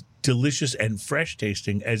as delicious and fresh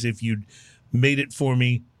tasting as if you'd made it for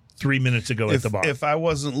me 3 minutes ago at the bar. If I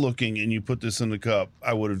wasn't looking and you put this in the cup,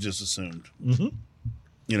 I would have just assumed.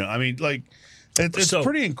 I mean, like it's So-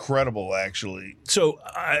 pretty incredible, actually. So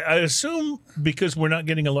I assume because we're not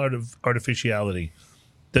getting a lot of artificiality,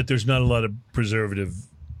 that there's not a lot of preservative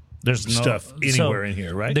There's no stuff anywhere in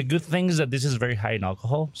here, right? The good thing is that this is very high in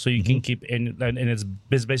alcohol, so you can keep and it's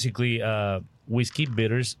basically whiskey,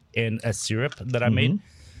 bitters, and a syrup that I made.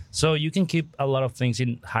 So you can keep a lot of things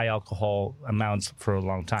in high alcohol amounts for a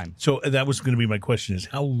long time. So that was going to be my question: is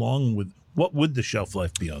what would the shelf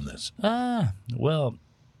life be on this? Well,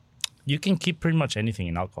 You can keep pretty much anything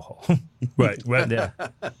in alcohol. Right. Yeah.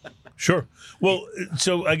 Sure. Well,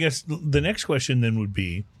 so I guess the next question then would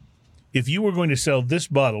be, if you were going to sell this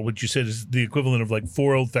bottle, which you said is the equivalent of like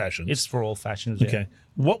 4 old fashions. It's for old fashions. Yeah. Okay.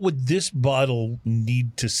 What would this bottle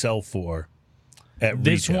need to sell for at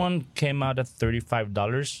This retail? one came out at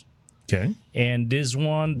 $35. Okay. And this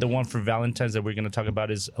one, the one for Valentine's that we're going to talk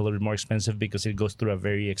about, is a little bit more expensive because it goes through a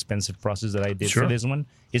very expensive process that I did Sure. for this one.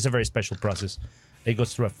 It's a very special process. It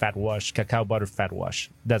goes through a fat wash, cacao butter fat wash.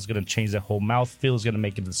 That's going to change the whole mouthfeel. It's going to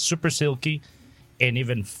make it super silky and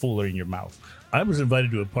even fuller in your mouth. I was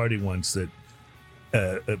invited to a party once that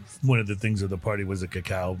one of the things of the party was a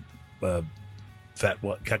cacao butter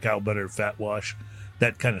fat wash.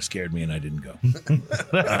 That kind of scared me, and I didn't go.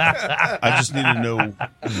 I just need to know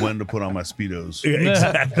when to put on my Speedos. Yeah,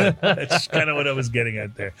 exactly. That's kind of what I was getting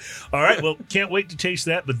at there. All right, well, can't wait to taste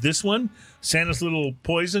that. But this one, Santa's Little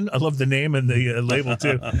Poison, I love the name and the label,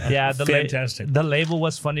 too. Yeah, Fantastic. The label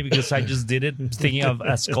was funny because I just did it thinking of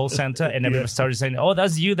a skull Santa, and everybody started saying, "Oh,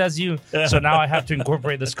 that's you, that's you." So now I have to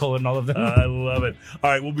incorporate the skull in all of them. I love it. All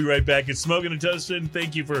right, we'll be right back. It's Smoking and Toasting.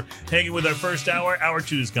 Thank you for hanging with our first hour. Hour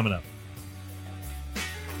 2 is coming up.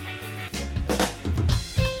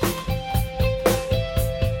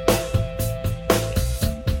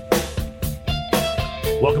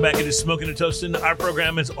 Welcome back into Smoking and Toasting. Our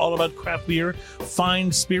program is all about craft beer,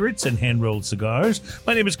 fine spirits, and hand-rolled cigars.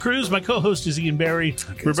 My name is Cruz. My co-host is Ian Barry.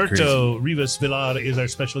 Roberto Rivas Villar is our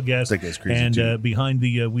special guest. That guy's crazy, and too. behind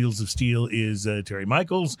the wheels of steel is Terry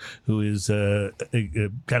Michaels, who is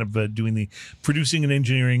kind of doing the producing and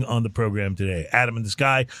engineering on the program today. Adam in the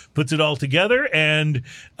Sky puts it all together. And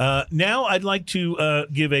now I'd like to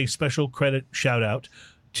give a special credit shout-out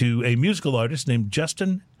to a musical artist named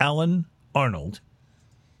Justin Allen Arnold,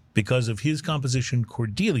 because of his composition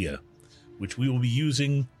Cordelia, which we will be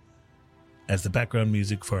using as the background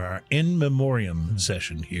music for our in memoriam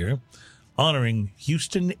session here, honoring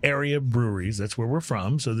Houston area breweries. That's where we're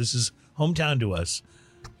from, so this is hometown to us,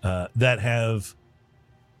 that have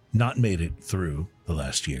not made it through the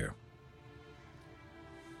last year.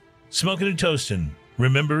 Smoking and Toasting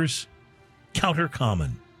remembers Counter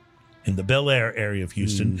Common in the Bel Air area of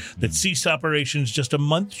Houston that ceased operations just a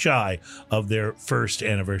month shy of their first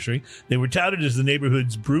anniversary. They were touted as the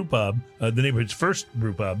neighborhood's brew pub, the neighborhood's first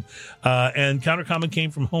brew pub, and Counter Common came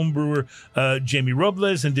from home brewer Jamie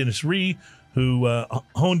Robles and Dennis Ree, who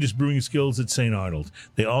honed his brewing skills at St. Arnold.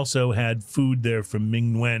 They also had food there from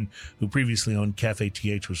Ming Nguyen, who previously owned Cafe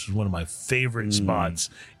TH, which was one of my favorite spots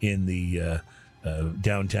in the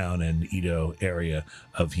downtown and Edo area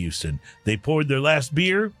of Houston. They poured their last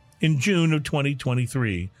beer in June of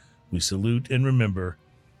 2023. We salute and remember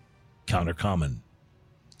Counter Common.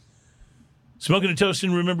 Smoking and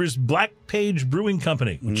Toasting remembers Black Page Brewing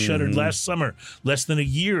Company, which shuttered last summer, less than a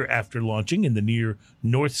year after launching in the near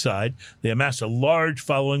north side. They amassed a large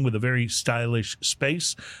following with a very stylish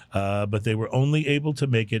space, but they were only able to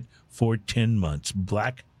make it for 10 months.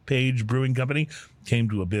 Black Page Brewing Company came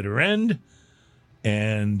to a bitter end,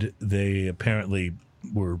 and they apparently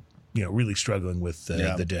were really struggling with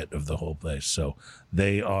the debt of the whole place. So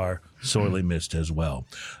they are sorely missed as well.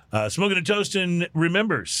 Smoking and Toasting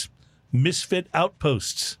remembers Misfit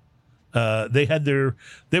Outposts. They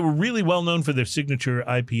were really well known for their signature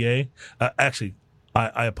IPA. Actually,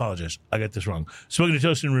 I apologize. I got this wrong. Smoking and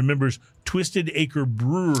Toasting remembers Twisted Acre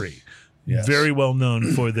Brewery. Yes. Very well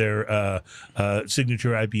known for their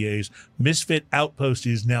signature IPAs. Misfit Outpost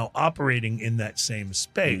is now operating in that same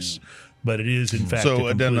space. But it is, in fact, So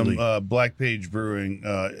addendum, Black Page Brewing,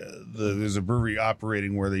 there's a brewery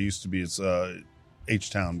operating where they used to be. It's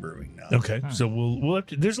H-Town Brewing now. Okay, so we'll have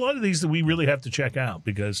to, there's a lot of these that we really have to check out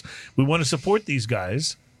because we want to support these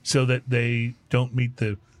guys so that they don't meet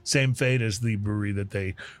the same fate as the brewery that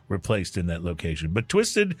they replaced in that location. But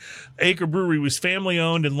Twisted Acre Brewery was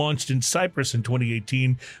family-owned and launched in Cyprus in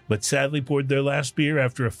 2018, but sadly poured their last beer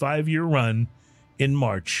after a 5-year run in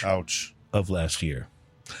March of last year.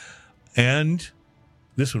 And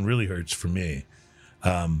this one really hurts for me.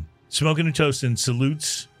 Smoking and Toasting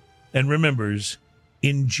salutes and remembers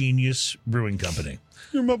Ingenious Brewing Company.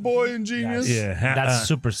 You're my boy, Ingenious. Yeah, That's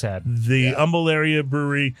super sad. The Humble area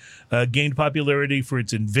brewery gained popularity for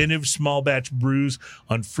its inventive small batch brews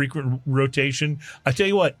on frequent rotation. I tell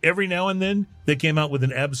you what, every now and then they came out with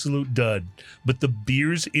an absolute dud, but the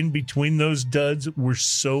beers in between those duds were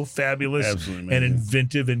so fabulous and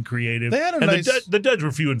inventive and creative. They had the duds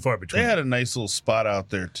were few and far between. They had a nice little spot out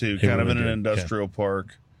there too, kind of in an industrial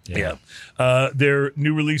park. Yeah. Their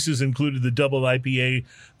new releases included the double IPA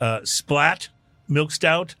Splat Milk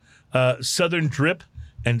Stout, Southern Drip,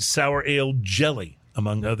 and Sour Ale Jelly.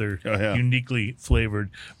 among other uniquely flavored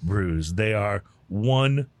brews. They are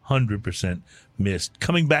 100% missed.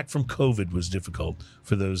 Coming back from COVID was difficult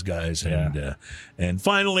for those guys. And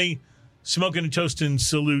finally, Smokin' and Toastin'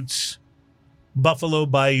 salutes Buffalo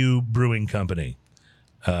Bayou Brewing Company.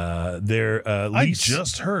 Their lease I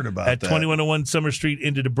just heard about at that. 2101 Summer Street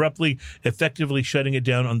ended abruptly, effectively shutting it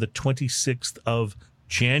down on the 26th of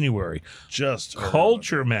January. Just heard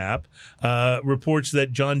Culture Map reports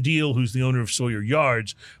that John Deal, who's the owner of Sawyer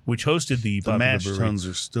Yards, which hosted the popular mash brewery, tuns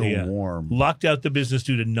are still warm. locked out the business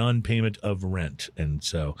due to non-payment of rent. And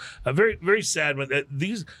so a very, very sad one.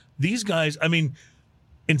 These guys, I mean,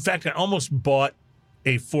 in fact, I almost bought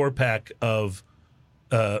a 4-pack of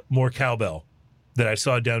more cowbell that I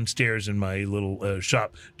saw downstairs in my little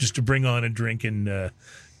shop just to bring on and drink in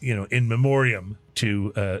memoriam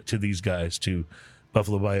to these guys, to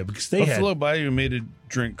Buffalo Bayou, because Buffalo Bayou made a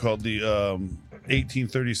drink called the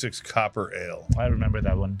 1836 Copper Ale. I remember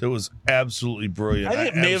that one. It was absolutely brilliant. I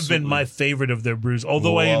think it may have been my favorite of their brews,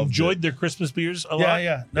 although I enjoyed their Christmas beers a lot.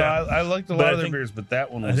 Yeah. No, I liked a lot of their beers, but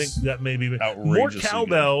that one was I think that may be outrageously more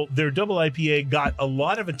cowbell. Their double IPA got a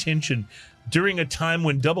lot of attention during a time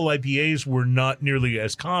when double IPAs were not nearly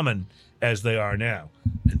as common as they are now,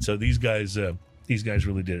 and so these guys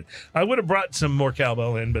really did it. I would have brought some more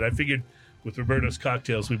cowbell in, but I figured with Roberto's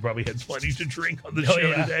cocktails, we probably had plenty to drink on the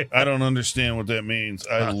show today. I don't understand what that means.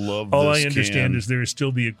 I love all this I understand can. is there is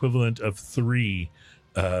still the equivalent of 3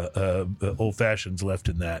 old fashions left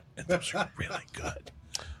in that, and those are really good.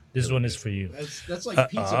 This one is for you. That's like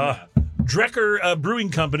pizza math. Drekker Brewing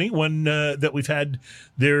Company, one that we've had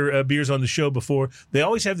their beers on the show before. They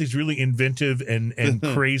always have these really inventive and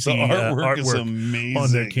crazy artwork is artwork amazing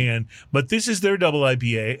on their can. But this is their double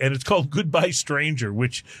IPA, and it's called Goodbye Stranger,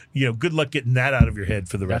 which, good luck getting that out of your head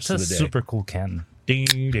for the rest of the day. That's a super cool can. Ding,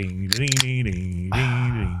 ding, ding, ding, ding,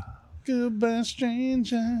 ding. Goodbye,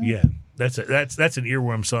 stranger. Yeah, that's an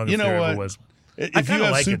earworm song. You if know there what? ever was. If you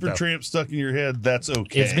have like Supertramp stuck in your head, that's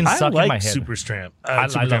okay. It's been I stuck like in my head. Supertramp. I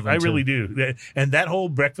love them I too. really do. And that whole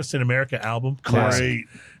Breakfast in America album, Great.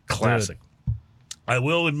 classic. I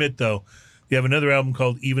will admit, though, you have another album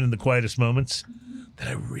called Even in the Quietest Moments that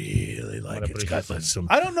I really like. It's got some.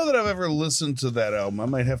 I don't know that I've ever listened to that album. I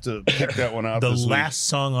might have to pick that one out. The this last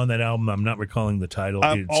song on that album, I'm not recalling the title.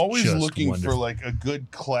 I'm It's always just looking wonderful. for like a good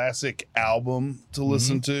classic album to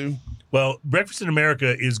listen to. Well, Breakfast in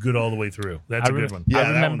America is good all the way through. That's a good one. Yeah, I that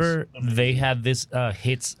remember one's they had this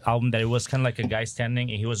hits album that it was kind of like a guy standing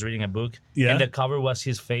and he was reading a book. Yeah. And the cover was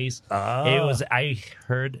his face. I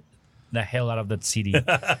heard the hell out of that CD. It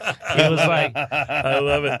was like, I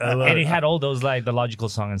love it. and it had all those like the logical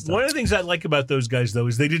song and stuff. One of the things I like about those guys, though,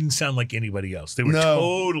 is they didn't sound like anybody else. They were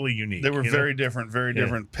totally unique. They were very different, very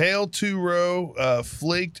different. Pale 2-row,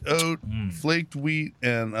 flaked oat, flaked wheat,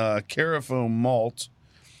 and carafoam malt.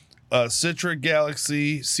 Citra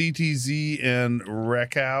Galaxy, CTZ, and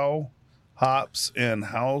Rakow hops and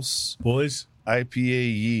house Boys, IPA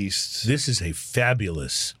yeast. this is a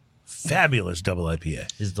fabulous double IPA.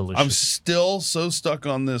 It's delicious. I'm still so stuck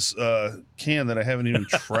on this can that I haven't even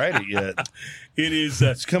tried it yet. It is.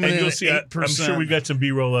 It's coming and in you'll at see. I'm 8%. sure we've got some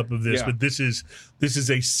B-roll up of this, Yeah. but this is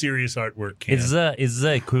a serious artwork can. It's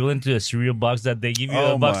the equivalent to a cereal box that they give you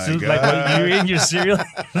Oh a box my to, like when you're in your cereal.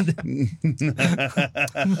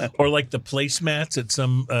 or like the placemats at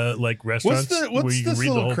some like restaurants. where What's you can this read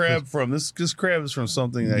the little whole crab from? This crab is from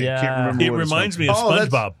something that I Yeah. can't remember. It what it's reminds from. me of Oh, that's-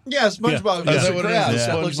 SpongeBob. Yeah, SpongeBob. Yeah. Mr. Is that what it is? Krabs. Yeah.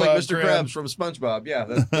 That looks like SpongeBob Mr. Krabs. Krabs from SpongeBob. Yeah,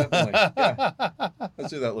 that's definitely. Yeah.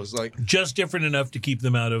 That's who that looks like. Just different enough to keep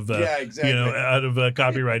them out of Yeah, exactly. out of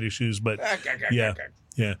copyright issues. But yeah.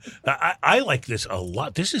 Yeah, I like this a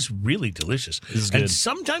lot. This is really delicious. is And good.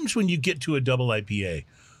 sometimes when you get to a double IPA,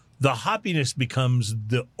 the hoppiness becomes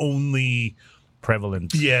the only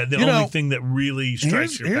Prevalent. only thing that really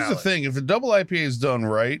strikes your Here's the palate. thing: if a double IPA is done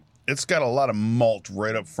right, it's got a lot of malt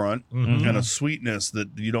right up front Mm-hmm. and a sweetness that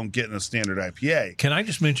you don't get in a standard IPA. Can I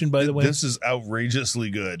just mention, by the way, This is outrageously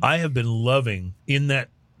good. I have been loving in that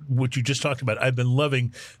what you just talked about. I've been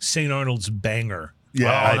loving St. Arnold's Banger.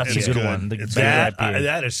 Yeah, Oh, that's it's a good one. It's That IPA.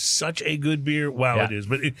 that is such a good beer. Wow, Yeah. it is.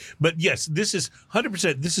 But yes, this is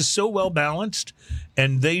 100%. This is so well balanced,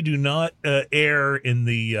 and they do not err in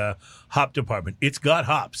the hop department. It's got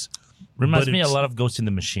hops. Reminds but me a it's- lot of Ghost in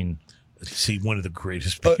the Machine. See, one of the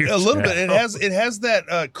greatest A beers. little bit. It has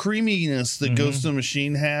that creaminess that Ghost in the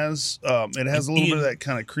Machine has. It has a little bit of that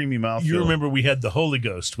kind of creamy mouthfeel. You remember we had the Holy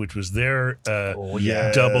Ghost, which was their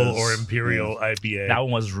yes. double or Imperial IPA. That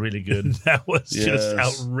one was really good. That was just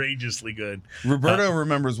Yes. outrageously good. Roberto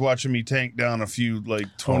remembers watching me tank down a few like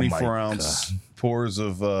 24 my ounce pours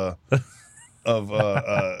of of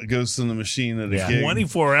Ghost in the Machine at a gig.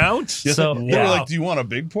 24 ounce. Yeah, So- they were yeah. like, "Do you want a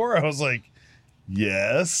big pour?" I was like,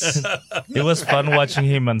 "Yes." It was fun watching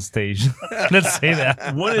him on stage. Let's say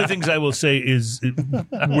that. One of the things I will say is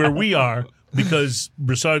where we are, because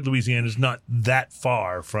Broussard, Louisiana is not that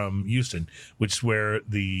far from Houston, which is where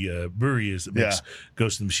the brewery is that makes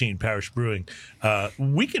Ghost in the Machine, Parish Brewing.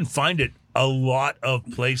 We can find it a lot of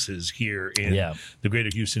places here in the greater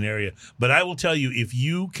Houston area. But I will tell you, if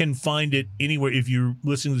you can find it anywhere, if you're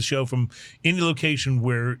listening to the show from any location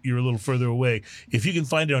where you're a little further away, if you can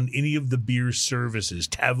find it on any of the beer services,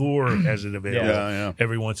 Tavour has it available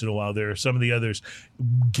every once in a while. There are some of the others.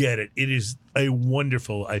 Get it. It is a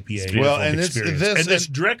wonderful IPA experience. And this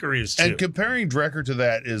Drekker is too. And comparing Drekker to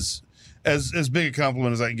that is as big a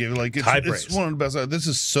compliment as I can give. Like it's one of the best. This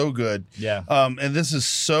is so good. Yeah. And this is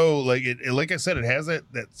so like like I said, it has that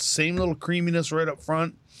same little creaminess right up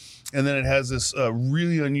front, and then it has this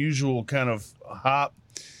really unusual kind of hop,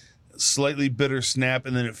 slightly bitter snap,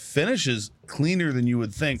 and then it finishes cleaner than you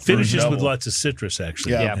would think. Finishes with lots of citrus,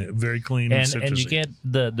 actually. Yeah. Very clean and citrusy. And you get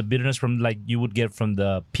the bitterness from like you would get from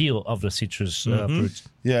the peel of the citrus fruits.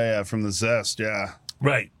 Yeah, from the zest. Yeah.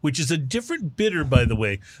 Right, which is a different bitter, by the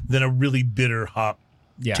way, than a really bitter hop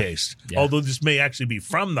taste. Yeah. Although this may actually be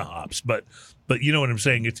from the hops, but you know what I'm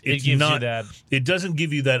saying. It gives not. You that. It doesn't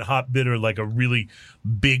give you that hop bitter like a really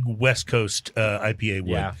big West Coast IPA would.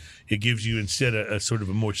 Yeah. It gives you instead a sort of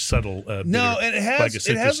a more subtle. Bitter, no, and it has a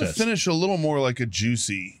zest. finish a little more like a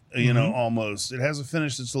juicy. You know, almost. It has a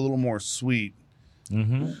finish that's a little more sweet.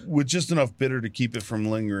 With just enough bitter to keep it from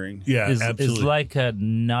lingering. Yeah, absolutely. It's like a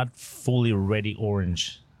not fully ready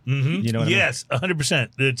orange. You know what I mean? Yes,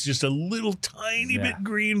 100%. It's just a little tiny bit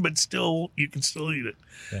green, but still, you can still eat it.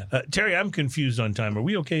 Yeah. Terry, I'm confused on time. Are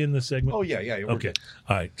we okay in this segment? Oh, yeah. Okay. Good.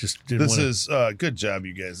 All right. This is good job,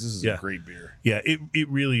 you guys. This is a great beer. Yeah, it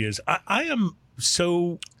really is. I am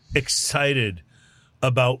so excited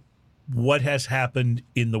about what has happened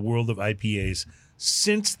in the world of IPAs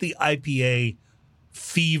since the IPA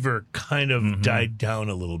fever kind of died down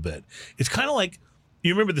a little bit. It's kind of like,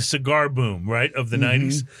 you remember the cigar boom, right, of the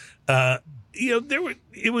 90s?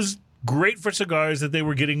 It was great for cigars that they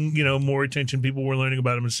were getting, more attention. People were learning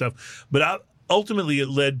about them and stuff. But ultimately, it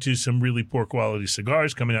led to some really poor quality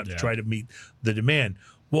cigars coming out to try to meet the demand.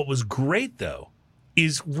 What was great, though,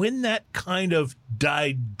 is when that kind of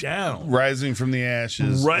died down. Rising from the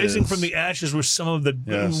ashes were some of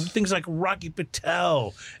the things like Rocky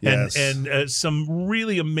Patel and some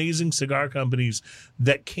really amazing cigar companies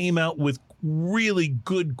that came out with really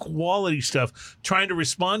good quality stuff, trying to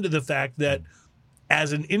respond to the fact that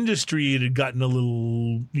as an industry, it had gotten a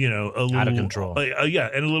little out of control. And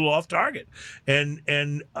a little off target. And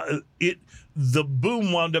the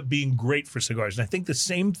boom wound up being great for cigars. And I think the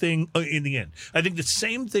same thing in the end. I think the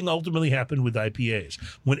same thing ultimately happened with IPAs.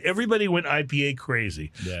 When everybody went IPA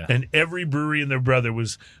crazy and every brewery and their brother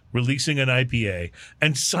was releasing an IPA,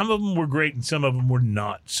 and some of them were great and some of them were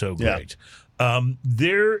not so great.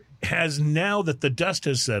 There has, now that the dust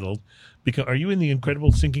has settled, because, are you in the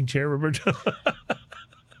incredible sinking chair, Roberto?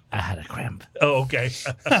 I had a cramp. Oh, okay.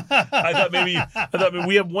 I thought maybe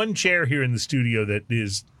we have one chair here in the studio that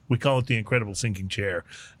is, we call it the incredible sinking chair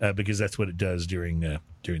because that's what it does during the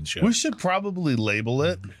show. We should probably label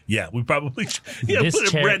it. Yeah, we probably should.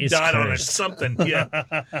 Put a red dot on it, something. Yeah.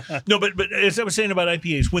 No, but as I was saying about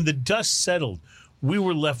IPAs, when the dust settled, we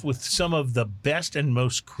were left with some of the best and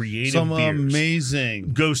most creative beers.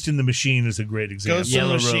 Amazing. Ghost in the Machine is a great example. Ghost in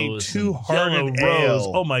the Machine, Two-Hearted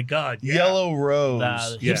Ale. Oh, my God. Yeah. Yellow Rose.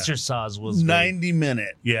 Hipster Sauce was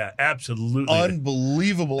 90-minute. Yeah, absolutely.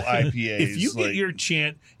 Unbelievable IPAs.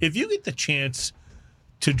 If you get the chance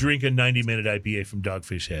to drink a 90-minute IPA from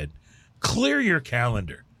Dogfish Head, clear your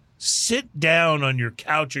calendar. Sit down on your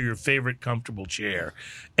couch or your favorite comfortable chair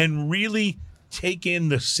and really take in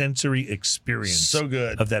the sensory experience of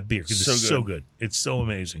that beer, because it's so good. It's so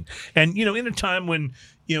amazing. And, in a time when,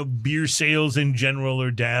 beer sales in general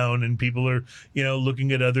are down and people are,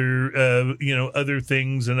 looking at other, other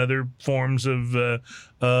things and other forms of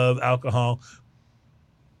alcohol,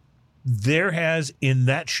 there has, in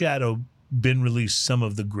that shadow, been released some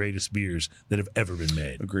of the greatest beers that have ever been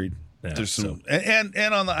made. Agreed. Yeah, there's some, and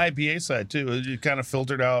on the IPA side too, it kind of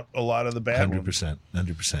filtered out a lot of the bad 100%.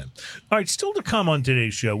 All right, still to come on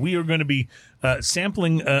today's show, we are going to be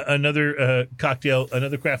sampling another cocktail,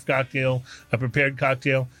 another craft cocktail, a prepared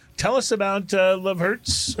cocktail. Tell us about Love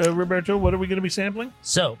Hurts, Roberto. What are we going to be sampling?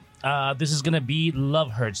 So this is going to be Love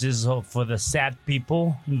Hurts. This is for the sad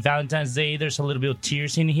people. Valentine's Day, there's a little bit of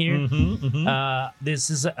tears in here. This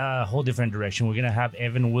is a whole different direction. We're going to have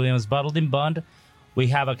Evan Williams bottled in bond. We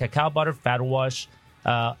have a cacao butter fat wash,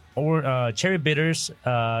 or cherry bitters,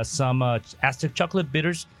 some Aztec chocolate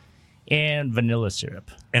bitters, and vanilla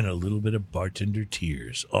syrup. And a little bit of bartender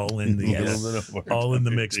tears, all in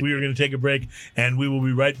the mix. We are going to take a break, and we will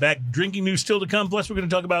be right back. Drinking news still to come. Plus, we're going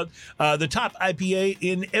to talk about the top IPA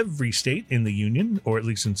in every state in the union, or at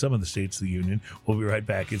least in some of the states of the union. We'll be right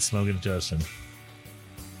back. It's Smoking and Toasting.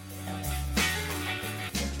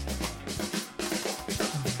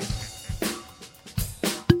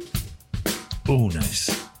 Oh, nice.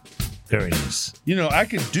 Very nice. You know, I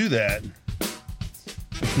could do that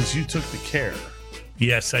because you took the care.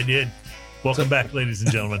 Yes, I did. Welcome back, ladies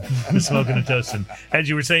and gentlemen. Smoking and Toasting. As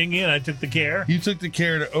you were saying, Ian, I took the care. You took the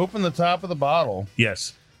care to open the top of the bottle.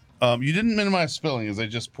 Yes. You didn't minimize spilling as I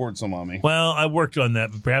just poured some on me. Well, I worked on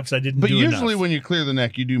that, but perhaps I didn't But do usually enough. when you clear the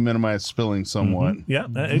neck, you do minimize spilling somewhat. Yeah,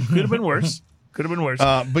 it could have been worse. Could have been worse.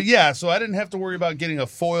 But yeah, so I didn't have to worry about getting a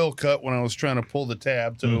foil cut when I was trying to pull the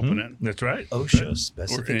tab to open it. That's right. OSHA Or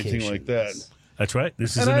specifications. anything like that. That's right.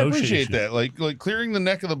 This is And an I OSHA appreciate issue. that. Like clearing the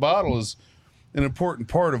neck of the bottle is an important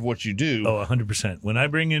part of what you do. Oh, 100%. When I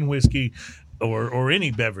bring in whiskey or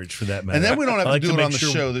any beverage for that matter. And then we don't have I to like do it make on the sure-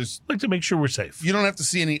 show. There's I like to make sure we're safe. you don't have to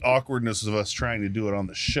see any awkwardness of us trying to do it on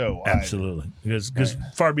the show. Absolutely. Because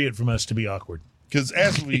far be it from us to be awkward. Because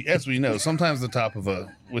as we know, sometimes the top of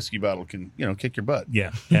a whiskey bottle can kick your butt.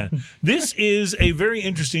 Yeah, yeah. This is a very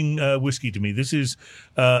interesting whiskey to me. This is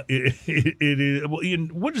it is. Well, Ian,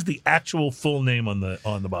 what is the actual full name on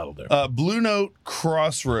the bottle there? Blue Note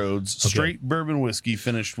Crossroads straight bourbon whiskey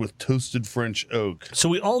finished with toasted French oak. So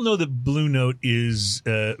we all know that Blue Note is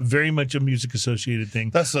very much a music associated thing.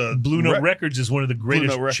 That's a Blue Note Records is one of the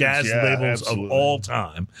greatest Records, jazz yeah, labels absolutely. of all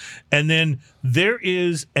time. And then there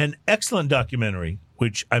is an excellent documentary,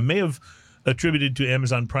 which I may have attributed to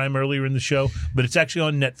Amazon Prime earlier in the show, but it's actually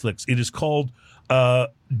on Netflix. It is called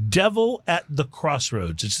Devil at the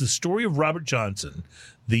Crossroads. It's the story of Robert Johnson,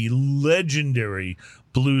 the legendary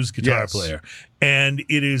blues guitar Yes. player. And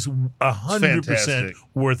it is 100% fantastic.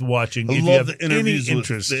 worth watching I if you love have the interviews any with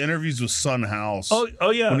interest. the interviews with Son House. Oh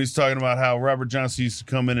yeah. When he's talking about how Robert Johnson used to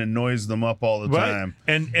come in and noise them up all the time,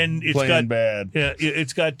 And it's playing got bad. Yeah,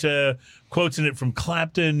 it's got quotes in it from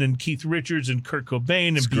Clapton and Keith Richards and Kurt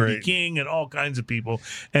Cobain and B.B. great. King and all kinds of people.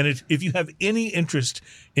 And if you have any interest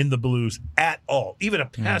in the blues at all, even a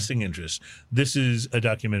passing interest, this is a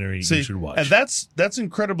documentary you should watch. And that's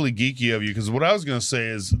incredibly geeky of you, because what I was going to say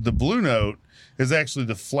is the Blue Note is actually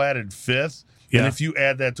the flatted fifth. Yeah. And if you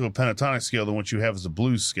add that to a pentatonic scale, then what you have is a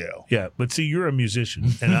blues scale. Yeah, but see, you're a musician,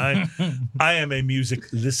 and I am a music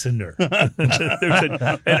listener.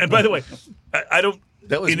 and by the way, I don't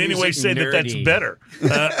That was in any way music say that that's nerdy. better.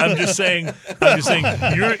 I'm just saying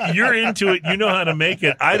you're into it. You know how to make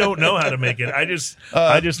it. I don't know how to make it. I just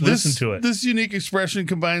listen to it. This unique expression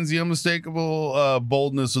combines the unmistakable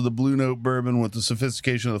boldness of the Blue Note bourbon with the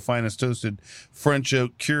sophistication of the finest toasted French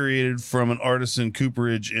oak, curated from an artisan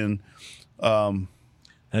cooperage in.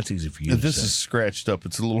 That's easy for you. This to say. is scratched up.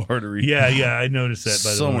 It's a little hard to read. Yeah, I noticed that.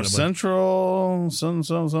 By the Somewhere way, central,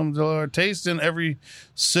 some taste in every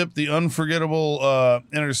sip the unforgettable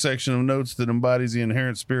intersection of notes that embodies the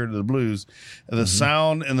inherent spirit of the blues. The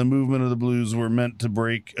sound and the movement of the blues were meant to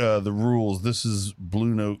break the rules. This is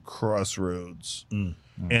Blue Note Crossroads.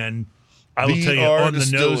 and I will tell you, on the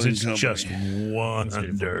nose, Distilling it's Company. just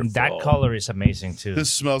wonderful. That color is amazing too.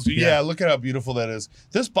 This smells good. Yeah, look at how beautiful that is.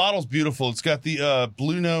 This bottle's beautiful. It's got the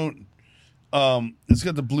Blue Note. It's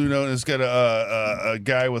got the Blue Note. And it's got a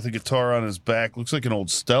guy with a guitar on his back. Looks like an old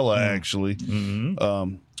Stella, actually. You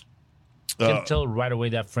can tell right away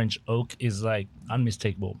that French oak is like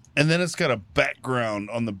unmistakable. And then it's got a background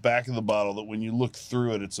on the back of the bottle that when you look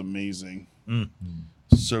through it, it's amazing.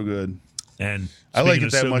 So good. And I like speaking it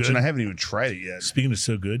of that so much, good- and I haven't even tried it yet. Speaking of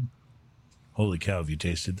so good, holy cow! Have you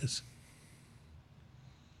tasted this?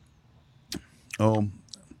 Oh,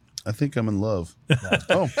 I think I'm in love.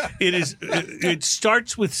 Oh, It is. It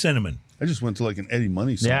starts with cinnamon. I just went to like an Eddie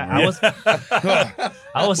Money song. Yeah,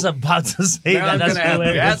 I was about to say Now that. I'm That's gonna have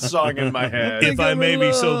hilarious. that song in my head. If I may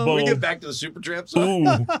be so Can we get bold. back to the Supertramp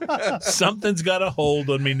song? Ooh, something's got a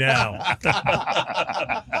hold on me now.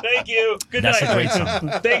 Thank you. Good That's night. a great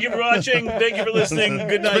song. Thank you for watching. Thank you for listening.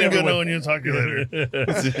 Good night, It's been good everyone. knowing you. Talk to you later.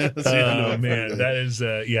 Let's see how Oh man, that is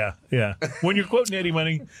yeah. When you're quoting Eddie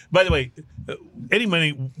Money, by the way, Eddie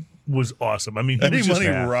Money was awesome. I mean, he Eddie was just,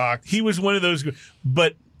 Money rocked. He was one of those.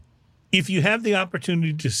 But if you have the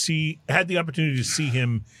opportunity to see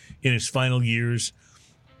him in his final years,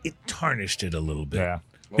 it tarnished it a little bit. Yeah.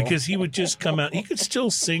 because he would just come out. He could still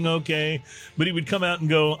sing okay, but he would come out and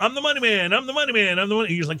go, "I'm the money man. I'm the money man. I'm the money."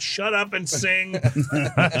 He was like, "Shut up and sing,"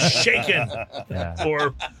 shaking, Yeah.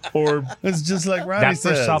 or It's just like Ronnie That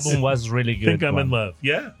says. first album was really good. think I'm in one. love.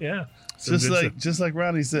 Yeah. Some Just good like stuff. just like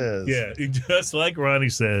Ronnie says. Yeah, just like Ronnie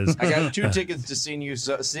says. I got 2 tickets to see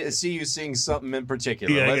you sing something in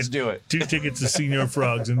particular. Yeah, I Let's got do it. 2 tickets to Senior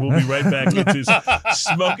Frogs, and we'll be right back into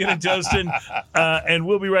Smoking and Toasting. And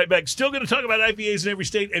we'll be right back. Still going to talk about IPAs in every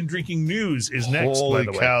state, and drinking news is next, Holy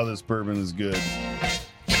by the way. cow, this bourbon is good.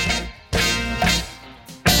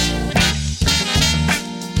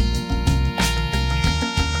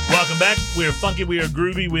 Welcome back. We are funky, we are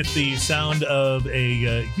groovy with the sound of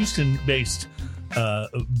a Houston-based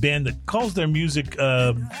band that calls their music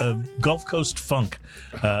Gulf Coast Funk.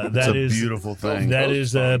 It's a beautiful thing. That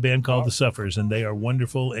is a band called The Suffers, and they are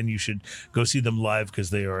wonderful, and you should go see them live because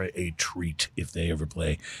they are a treat if they ever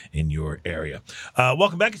play in your area.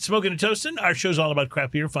 Welcome back to Smoking and Toasting. Our show's all about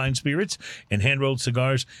craft beer, fine spirits, and hand-rolled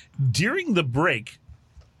cigars. During the break,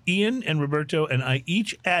 Ian and Roberto and I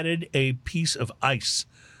each added a piece of ice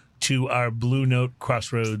to our Blue Note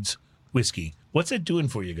Crossroads whiskey. What's that doing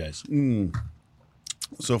for you guys?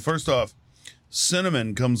 So first off,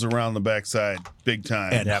 cinnamon comes around the backside big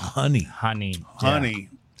time. And honey. Honey. Honey,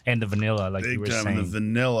 And the vanilla, like you big were time. And the saying.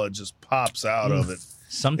 vanilla just pops out of it.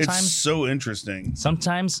 Sometimes, It's so interesting.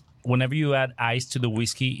 sometimes whenever you add ice to the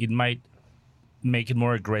whiskey, it might make it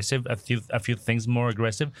more aggressive, a few things more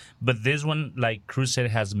aggressive. But this one, like Cruz said,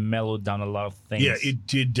 has mellowed down a lot of things. Yeah, it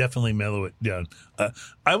did definitely mellow it down.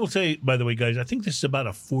 I will say, by the way, guys, I think this is about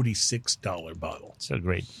a $46 bottle. So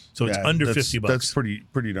great. So it's Yeah, under that's- $50. That's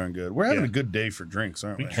pretty darn good. We're having Yeah. a good day for drinks,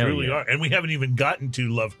 aren't we? We Hell truly yeah. are. And we haven't even gotten to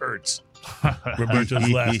Love Hurts, Roberto's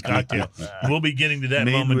last cocktail. We'll be getting to that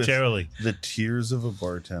Made with momentarily. The tears of a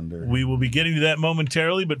bartender. We will be getting to that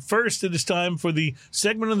momentarily, but first it is time for the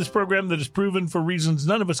segment on this program that is proven, for reasons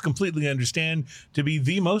none of us completely understand, to be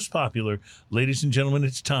the most popular. Ladies and gentlemen,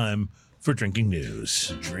 it's time for Drinking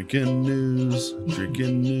News. Drinking news,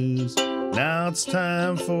 drinking news. Now it's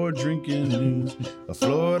time for drinking news. A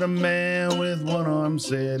Florida man with one arm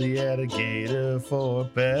said he had a gator for a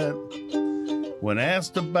pet. When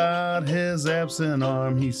asked about his absent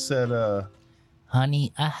arm, he said,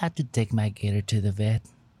 Honey, I had to take my gator to the vet.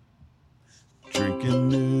 drinking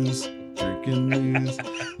news, drinking news.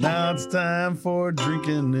 Now it's time for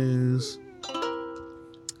drinking news.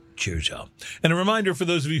 Cheers, y'all. And a reminder for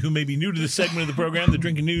those of you who may be new to this segment of the program, the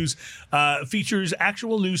Drinking News features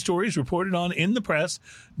actual news stories reported on in the press,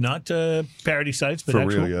 not parody sites, but For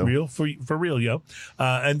actual real, yo. real for real, yo.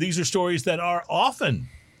 And these are stories that are often,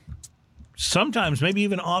 sometimes, maybe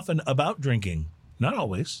even often, about drinking. Not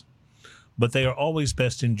always, but they are always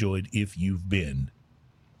best enjoyed if you've been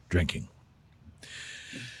drinking.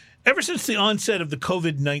 Ever since the onset of the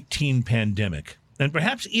COVID-19 pandemic, and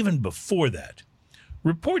perhaps even before that,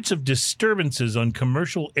 reports of disturbances on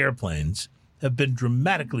commercial airplanes have been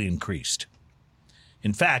dramatically increased.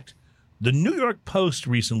 In fact, the New York Post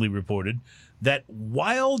recently reported that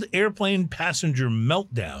wild airplane passenger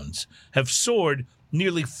meltdowns have soared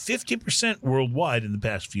nearly 50% worldwide in the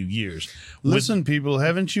past few years. Listen, people,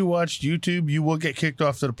 haven't you watched YouTube? You will get kicked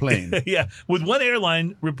off the plane. Yeah, with one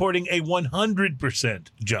airline reporting a 100%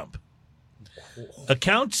 jump.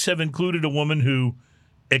 Accounts have included a woman who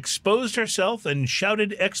exposed herself and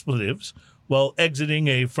shouted expletives while exiting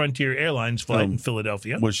a Frontier Airlines flight in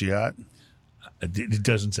Philadelphia. Was she hot? It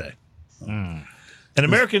doesn't say. An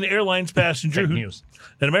American Airlines passenger who news.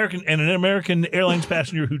 an American Airlines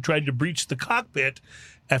passenger who tried to breach the cockpit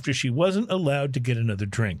after she wasn't allowed to get another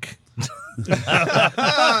drink.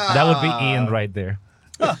 That would be Ian right there.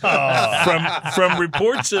 From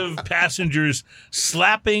reports of passengers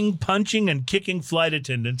slapping, punching, and kicking flight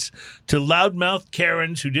attendants to loudmouth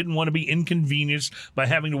Karens who didn't want to be inconvenienced by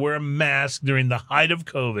having to wear a mask during the height of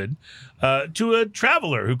COVID, to a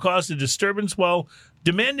traveler who caused a disturbance while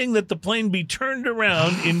demanding that the plane be turned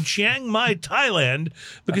around in Chiang Mai, Thailand,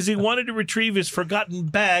 because he wanted to retrieve his forgotten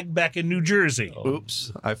bag back in New Jersey.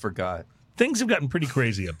 Oops, I forgot. Things have gotten pretty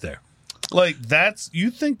crazy up there. Like, you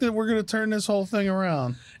think that we're going to turn this whole thing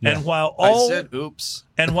around? And while I all said oops.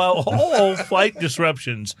 And while all flight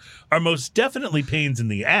disruptions are most definitely pains in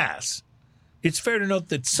the ass, it's fair to note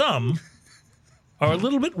that some are a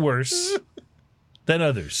little bit worse than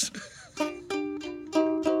others.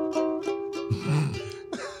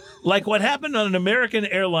 Like what happened on an American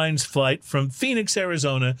Airlines flight from Phoenix,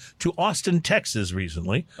 Arizona to Austin, Texas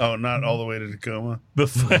recently. Oh, not all the way to Tacoma?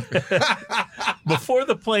 Before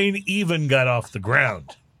the plane even got off the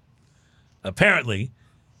ground. Apparently,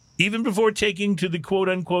 even before taking to the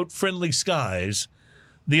quote-unquote friendly skies,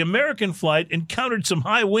 the American flight encountered some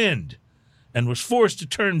high wind and was forced to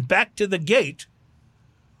turn back to the gate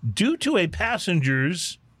due to a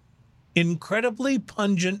passenger's incredibly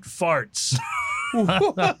pungent farts. What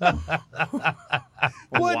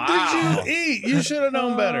did you eat? You should have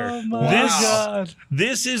known better.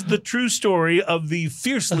 This is the true story of the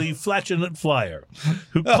fiercely flatulent flyer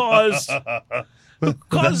who caused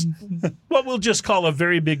what we'll just call a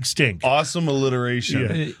very big stink. Awesome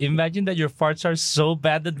alliteration. Imagine that your farts are so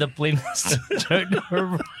bad that the plane has to turn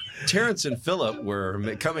around. Terrence and Philip were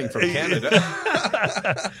coming from Canada.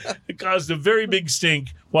 It caused a very big stink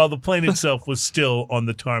while the plane itself was still on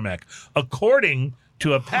the tarmac, according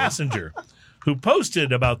to a passenger who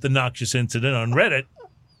posted about the noxious incident on Reddit.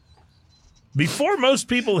 Before most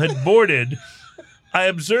people had boarded, I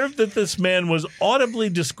observed that this man was audibly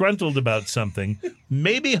disgruntled about something,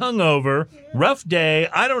 maybe hungover, rough day,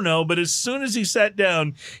 I don't know, but as soon as he sat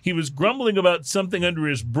down, he was grumbling about something under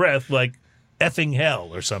his breath like effing hell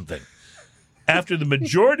or something. After the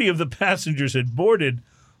majority of the passengers had boarded,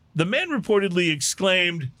 the man reportedly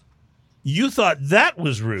exclaimed, "You thought that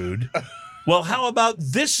was rude? Well, how about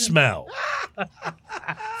this smell?"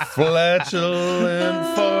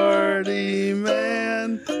 Flatulent farty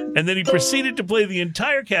man. And then he proceeded to play the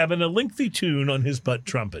entire cabin a lengthy tune on his butt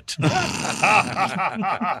trumpet. Butt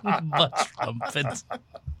trumpet.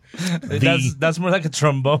 That's more like a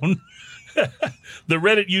trombone. The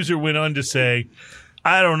Reddit user went on to say,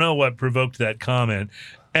 "I don't know what provoked that comment.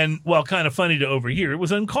 And while kind of funny to overhear, it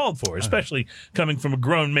was uncalled for, especially coming from a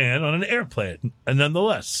grown man on an airplane, and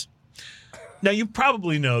nonetheless." Now, you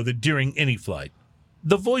probably know that during any flight,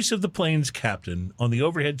 the voice of the plane's captain on the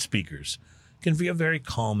overhead speakers can be a very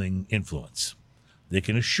calming influence. They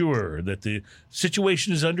can assure that the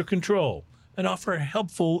situation is under control and offer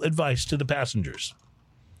helpful advice to the passengers.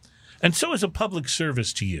 And so as a public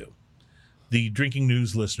service to you, the Drinking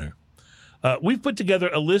News listener, we've put together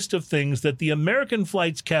a list of things that the American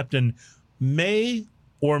flight's captain may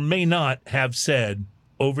or may not have said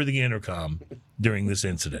over the intercom during this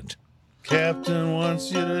incident. Captain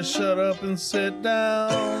wants you to shut up and sit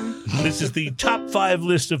down. This is the top 5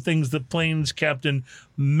 list of things the plane's captain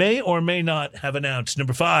may or may not have announced.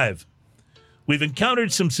 Number 5, we've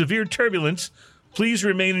encountered some severe turbulence. Please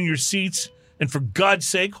remain in your seats, and for God's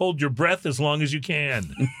sake, hold your breath as long as you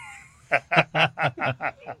can.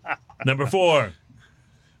 Number 4,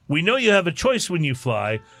 we know you have a choice when you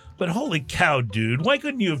fly, but holy cow, dude, why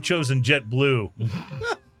couldn't you have chosen JetBlue?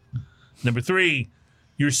 Number 3,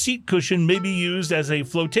 your seat cushion may be used as a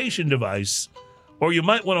flotation device, or you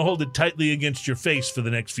might want to hold it tightly against your face for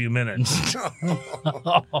the next few minutes.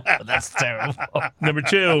 Oh, that's terrible. Number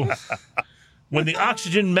 2, when the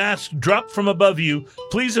oxygen mask drops from above you,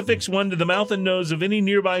 please affix one to the mouth and nose of any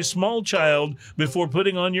nearby small child before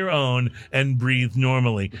putting on your own and breathe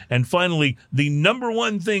normally. And finally, the number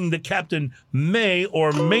 1 thing the captain may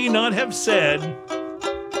or may not have said: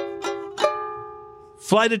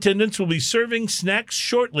 flight attendants will be serving snacks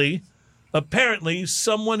shortly. Apparently,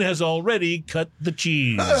 someone has already cut the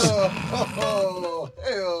cheese.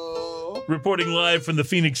 Reporting live from the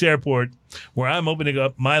Phoenix airport, where I'm opening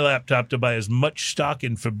up my laptop to buy as much stock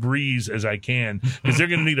in Febreze as I can, because they're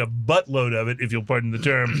going to need a buttload of it, if you'll pardon the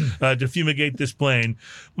term, to fumigate this plane.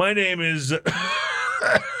 My name is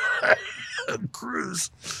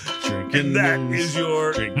Cruz. And that is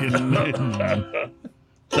your...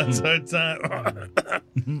 That's our time.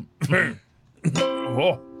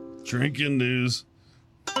 Oh, drinking news.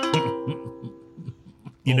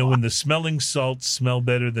 You know, when the smelling salts smell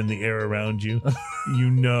better than the air around you, you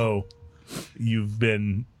know you've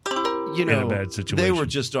been in a bad situation. They were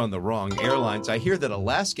just on the wrong airlines. I hear that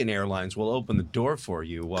Alaskan Airlines will open the door for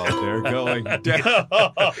you while they're going down.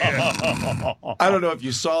 I don't know if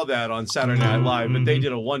you saw that on Saturday Night Live, but they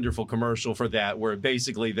did a wonderful commercial for that, where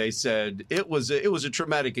basically they said it was a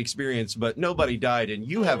traumatic experience, but nobody died, and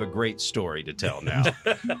you have a great story to tell now.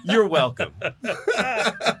 You're welcome.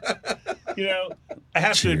 You know, I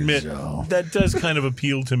have to admit, that does kind of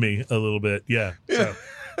appeal to me a little bit. Yeah. So.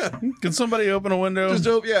 Can somebody open a window?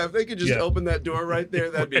 If they could just open that door right there,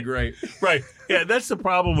 that'd be great. Right. Yeah, that's the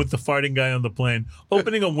problem with the farting guy on the plane.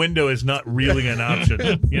 Opening a window is not really an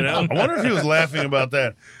option, you know? I wonder if he was laughing about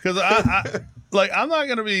that. Because I'm not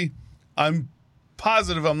going to be, I'm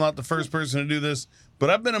positive I'm not the first person to do this, but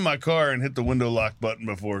I've been in my car and hit the window lock button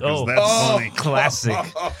before, because that's funny. Classic.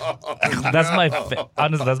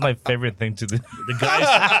 Honestly, that's my favorite thing to do. The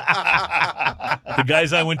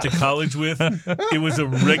guys I went to college with, it was a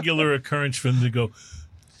regular occurrence for them to go,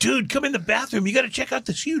 dude, come in the bathroom. You got to check out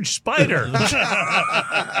this huge spider.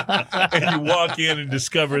 And you walk in and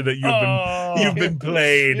discover that you've been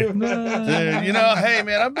played. Dude, hey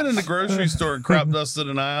man, I've been in the grocery store and crop dusted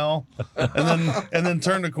an aisle, and then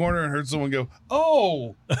turned the corner and heard someone go,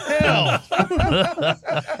 "Oh hell!"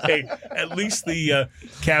 Hey, at least the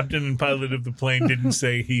captain and pilot of the plane didn't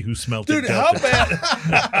say he who smelt it. Dude, how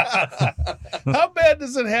bad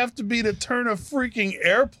does it have to be to turn a freaking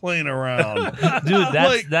airplane around? Dude,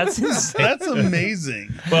 that's insane. That's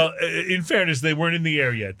amazing. Well, in fairness, they weren't in the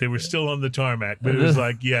air yet. They were still on the tarmac. But it was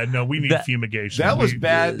like, yeah, no, we need fumigation. That was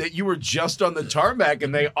bad that you were just on the tarmac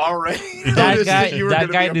and they already that noticed guy, that you were that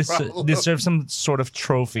gonna guy be a problem. deserves some sort of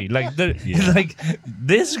trophy. Like, like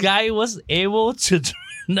this guy was able to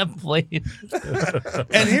turn a plane.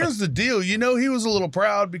 And here's the deal. He was a little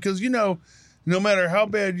proud because, no matter how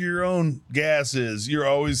bad your own gas is, you're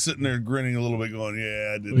always sitting there grinning a little bit going,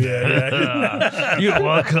 yeah, I did that. You're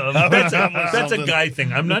welcome. That's a guy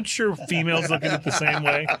thing. I'm not sure females look at it the same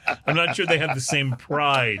way. I'm not sure they have the same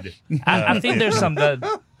pride. I think there's some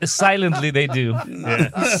that silently they do.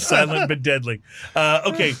 Yeah, silent but deadly.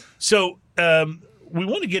 Okay, so we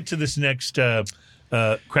want to get to this next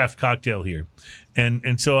craft cocktail here.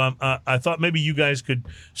 And so I thought maybe you guys could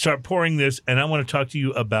start pouring this, and I want to talk to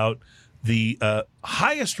you about the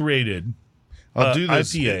highest rated I'll do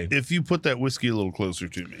this IPA. if you put that whiskey a little closer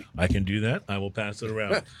to me. I can do that. I will pass it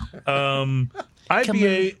around.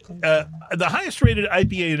 IPA, the highest rated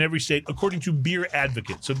IPA in every state, according to Beer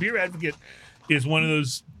Advocate. So Beer Advocate is one of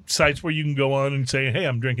those sites where you can go on and say, hey,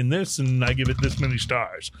 I'm drinking this, and I give it this many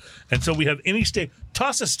stars. And so we have any state.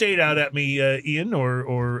 Toss a state out at me, Ian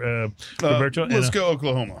or Roberto. Let's go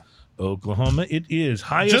Oklahoma. Oklahoma it is.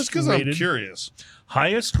 Highest Just because I'm rated. curious.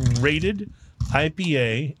 Highest rated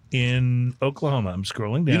IPA in Oklahoma. I'm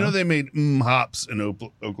scrolling down. They made hops in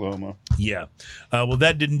Oklahoma. Yeah. Well,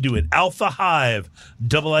 that didn't do it. Alpha Hive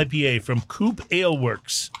Double IPA from Coop Ale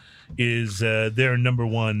Works is their number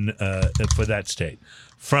one for that state.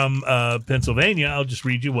 From Pennsylvania, I'll just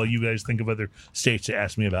read you while you guys think of other states to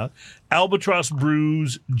ask me about. Albatross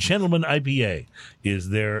Brews Gentleman IPA is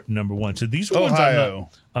their number one. So these ones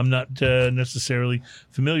I'm not necessarily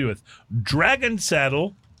familiar with. Dragon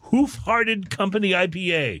Saddle Hoof-Hearted Company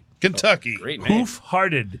IPA. Kentucky. Great name.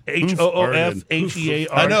 Hoof-Hearted. Hoofhearted.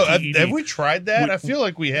 I know. Have we tried that? I feel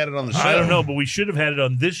like we had it on the show. I don't know, but we should have had it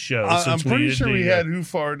on this show. I'm pretty sure we had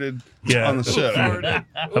Hoof-Hearted on the show.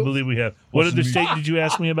 I believe we have. What other state did you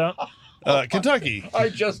ask me about? Kentucky. I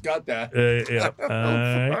just got that. Yeah.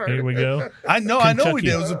 All right, here we go. I know we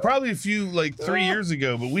did. It was probably a few, 3 years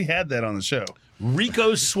ago, but we had that on the show.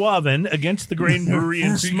 Rico Suave Against the Grain Brewery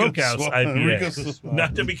and Smokehouse IPA.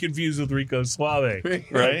 Not to be confused with Rico Suave,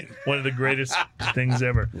 right? One of the greatest things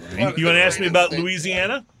ever. You want to ask me about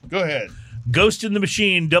Louisiana? Go ahead. Ghost in the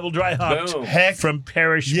Machine Double Dry Hopped from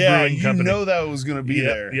Parish Brewing Company. You know that was going to be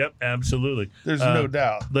there. Yep, absolutely. There's no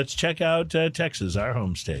doubt. Let's check out Texas, our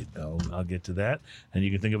home state. I'll get to that. And you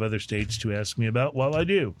can think of other states to ask me about while I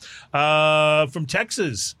do. From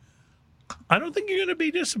Texas, I don't think you're going to be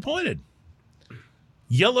disappointed.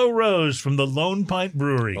 Yellow Rose from the Lone Pint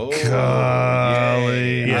Brewery. Oh,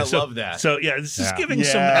 golly. Yeah, I love that. So, this is giving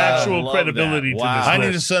some actual credibility to this I need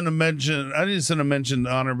to list. send a mention.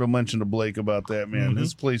 Honorable mention to Blake about that, man.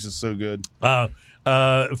 This place is so good.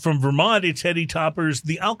 From Vermont, it's Hetty Topper's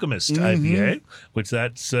The Alchemist IPA, which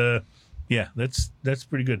that's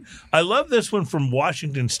pretty good. I love this one from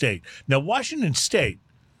Washington State. Now, Washington State,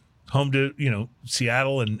 home to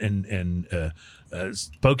Seattle and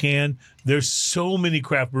Spokane. There's so many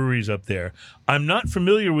craft breweries up there. I'm not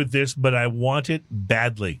familiar with this, but I want it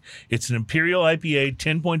badly. It's an Imperial IPA,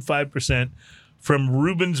 10.5% from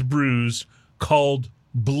Reuben's Brews called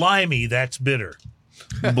Blimey, That's Bitter.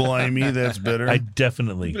 Blimey, that's bitter. I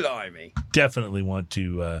definitely want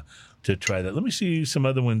to try that. Let me see some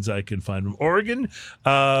other ones I can find from Oregon.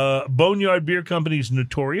 Boneyard Beer Company's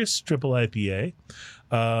Notorious Triple IPA.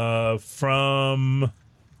 I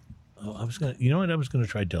was gonna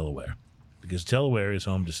try Delaware, because Delaware is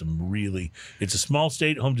home to it's a small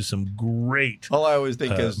state, home to some great All I always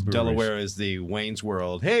think is breweries. Delaware is the Wayne's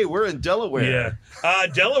World. Hey, we're in Delaware. Yeah.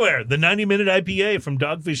 Delaware, the 90-minute IPA from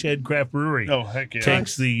Dogfish Head Craft Brewery. Oh, heck yeah.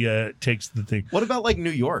 Takes the thing. What about New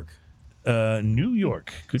York? New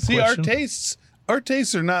York. Good See, question. our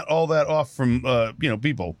tastes are not all that off from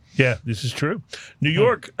people. Yeah, this is true. New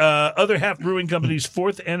York, Other Half Brewing Company's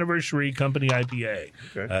 4th Anniversary Company IPA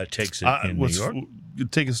takes it in New York.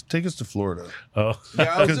 Take us to Florida. Oh,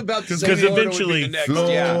 Yeah, I was about to say because Florida would be the next.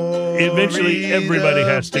 eventually everybody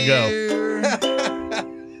has to go.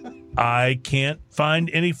 I can't find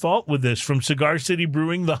any fault with this. From Cigar City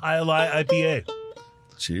Brewing, the Highlight IPA.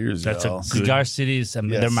 Cheers, That's y'all. a Cigar City's their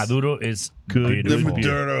Yes. Maduro is Good. The beautiful.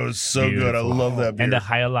 Maduro is so good. I Beautiful. love that beer. And the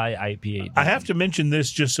Highlight IPA. I have to mention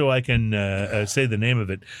this just so I can say the name of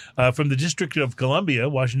it. From the District of Columbia,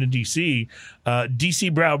 Washington, D.C., D.C.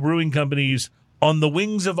 Brow Brewing Company's On the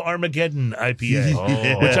Wings of Armageddon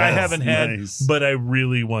IPA, which I haven't had, Nice. but I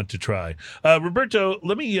really want to try. Roberto,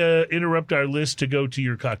 let me interrupt our list to go to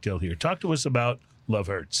your cocktail here. Talk to us about Love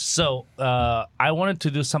Hurts. So I wanted to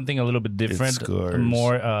do something a little bit different, scores.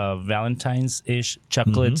 more Valentine's-ish,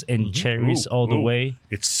 chocolates and cherries all the way.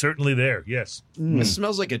 It's certainly there, yes. It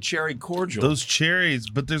smells like a cherry cordial. Those cherries,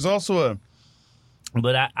 but there's also a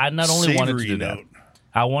But I not only wanted to savory do that. note.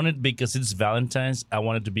 I wanted, because it's Valentine's, I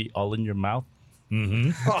wanted to be all in your mouth.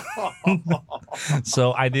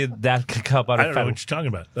 So I did that cacao butter I don't know fat. what you're talking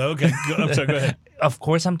about. Okay, I'm sorry, go ahead. Of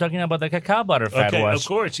course, I'm talking about the cacao butter fat Okay, wash. of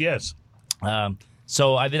course, yes.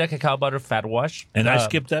 So I did a cacao butter fat wash, And I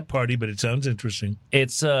skipped that party, but it sounds interesting.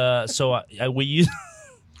 It's we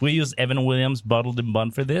use Evan Williams bottled in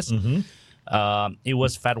bun for this. It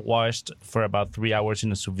was fat washed for about 3 hours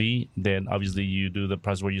in a sous vide. Then obviously you do the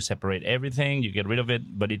process where you separate everything, you get rid of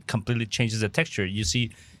it, but it completely changes the texture. You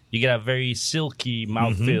see, you get a very silky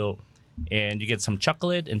mouthfeel, and you get some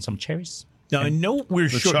chocolate and some cherries. Now, I know we're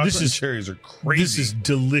The short. chocolate This is cherries are crazy. This is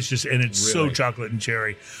delicious, and it's so chocolate and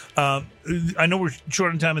cherry. I know we're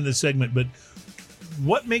short on time in this segment, but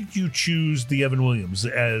what made you choose the Evan Williams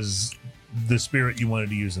as the spirit you wanted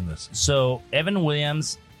to use in this? So Evan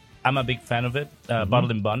Williams, I'm a big fan of it.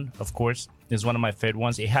 Bottled in bun, of course, is one of my favorite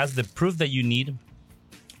ones. It has the proof that you need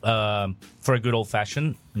for a good old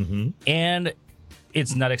fashioned, and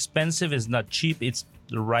it's not expensive. It's not cheap. It's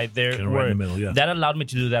right there, Kinda right in the middle, yeah. That allowed me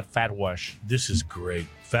to do that fat wash. This is great.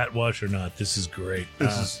 Fat wash or not, this is great.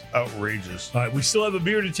 This is outrageous. All right, we still have a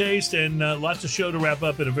beer to taste and lots of show to wrap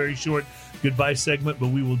up in a very short goodbye segment, but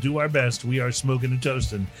we will do our best. We are smoking and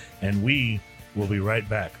toasting, and we will be right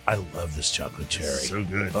back. I love this chocolate cherry. So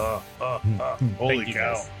good. Holy Thank you,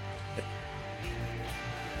 cow. guys.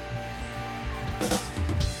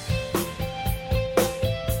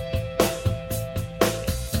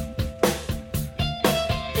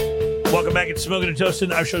 Welcome back. It's Smoking and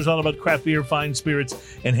Toasting. Our show's all about craft beer, fine spirits,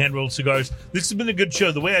 and hand-rolled cigars. This has been a good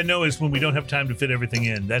show. The way I know is when we don't have time to fit everything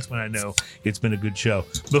in. That's when I know it's been a good show.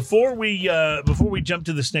 Before we jump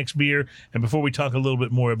to this next beer, and before we talk a little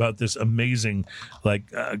bit more about this amazing,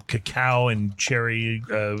 cacao and cherry,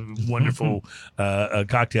 wonderful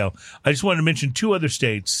cocktail, I just wanted to mention two other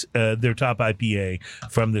states, their top IPA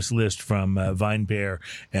from this list from Vine Bear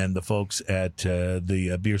and the folks at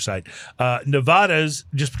the beer site. Nevada's,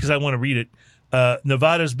 just because I want to read it,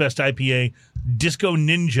 Nevada's best IPA, Disco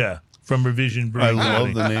Ninja from Revision Brewing. I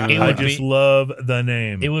love the name. It I would just be- love the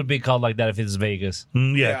name. It would be called like that if it's Vegas.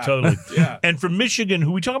 Yeah, totally. Yeah. And from Michigan,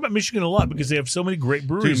 who we talk about Michigan a lot because they have so many great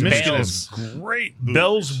breweries. Dude, in Michigan Michigan. is great. booze.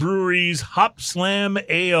 Bell's Brewery's Hop Slam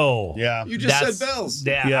Ale. Yeah. You just That's- said Bells.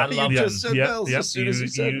 Yeah, Yeah, I love You them. just said Bells as soon as you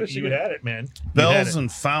said Michigan. You had it, man. You had Bells it.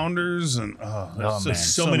 and Founders and there's man.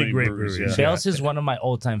 just So many great breweries, yeah. Bells is one of my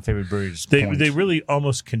all-time favorite breweries. They Point. really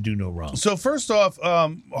almost can do no wrong. So first off,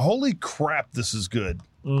 holy crap, this is good.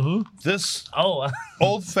 Mm-hmm. This Oh,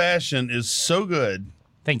 old fashioned is so good.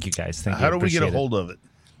 thank you guys. Thank you. How do we get a Appreciate it. hold of it?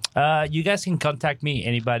 You guys can contact me,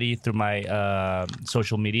 anybody, through my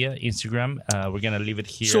social media, Instagram. We're going to leave it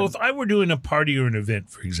here. So if I were doing a party or an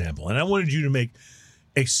event, for example, and I wanted you to make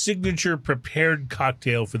a signature prepared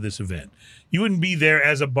cocktail for this event, you wouldn't be there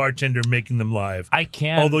as a bartender making them live. I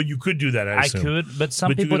can. Although you could do that, I I assume. could, but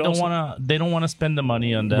some But you people could don't also- want to. They don't want to spend the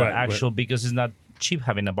money on the Right, actual because it's not cheap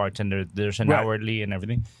having a bartender. There's an Right. hourly and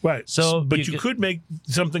everything. Right. So but you you could make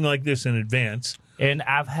something like this in advance. And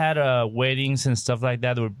I've had weddings and stuff like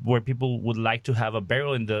that where people would like to have a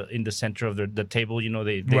barrel in the center of the table. You know,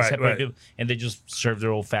 they Right, separate right. people and they just serve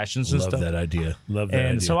their old fashions and Love stuff. that idea. Love that And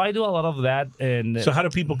idea. so I do a lot of that. And So how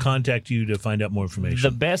do people contact you to find out more information?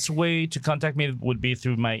 the best way to contact me would be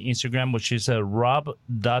through my Instagram, which is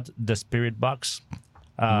rob.thespiritbox.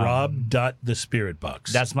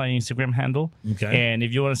 Rob.thespiritbox. That's my Instagram handle. Okay. And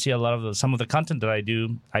if you want to see a lot of some of the content that I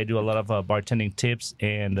do a lot of bartending tips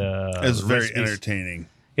and It's very recipes. entertaining.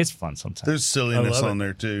 It's fun sometimes. There's silliness I love on it.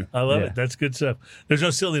 there too. I love Yeah. it. That's good stuff. There's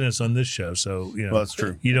no silliness on this show, so you know. Well, that's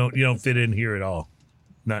true. You don't fit in here at all.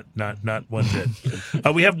 Not one bit.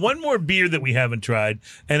 We have one more beer that we haven't tried,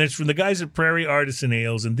 and it's from the guys at Prairie Artisan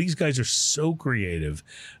Ales, and these guys are so creative.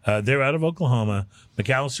 They're out of Oklahoma,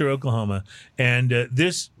 McAlester, Oklahoma, and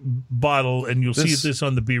this bottle, and you'll see this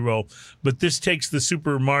on the B-roll, but this takes the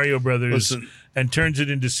Super Mario Brothers Listen. and turns it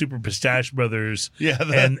into Super Pistache Brothers. Yeah,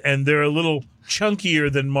 that- and they're a little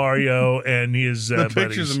chunkier than Mario and his The buddies.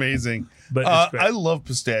 picture's amazing. But it's great. I love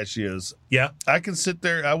pistachios. Yeah, I can sit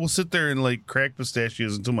there. I will sit there and like crack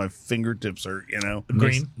pistachios until my fingertips hurt. You know,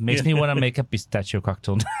 green. Makes me want to make a pistachio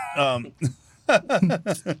cocktail.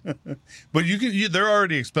 but you can. They're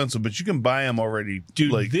already expensive, but you can buy them already.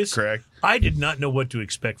 Dude, like this cracked. I did not know what to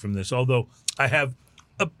expect from this, although I have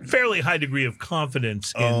a fairly high degree of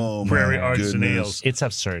confidence in Prairie my Artisan goodness. ales. It's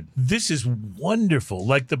absurd. This is wonderful.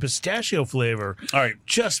 Like the pistachio flavor. All right.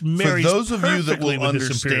 Just For marries those of you that perfectly will with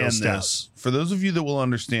this Imperial understand Stout. this,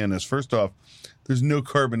 first off, there's no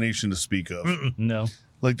carbonation to speak of. No.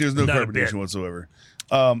 Like there's no Not a bit. carbonation whatsoever.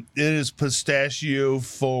 It is pistachio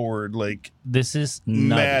forward, like This is nutty.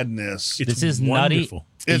 madness. This is wonderful. nutty.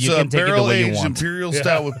 It's You a can take it the way you barrel-aged want. Imperial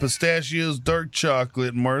Stout with pistachios, dark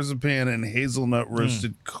chocolate, marzipan, and hazelnut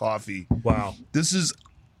roasted coffee. Wow. This is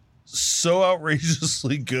so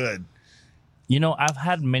outrageously good. You know, I've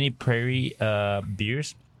had many Prairie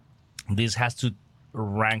beers. This has to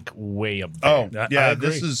rank way up there. Oh, yeah, I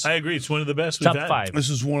agree. I agree. It's one of the best Top we've had. 5. This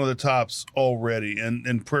is one of the tops already,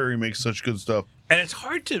 and Prairie makes such good stuff. And it's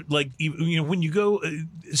hard to, like, you know, when you go,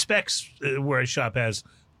 Specs, where I shop, has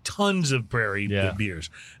tons of Prairie beers.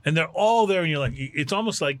 And they're all there, and you're like, it's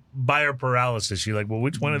almost like buyer paralysis. You're like, well,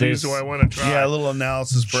 which one of these do I want to try? Yeah, a little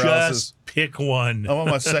analysis paralysis. Just pick one. I'm on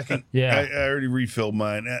my second. Yeah. I already refilled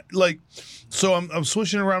mine. So I'm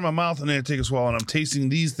swishing around my mouth, and then I take a swallow, and I'm tasting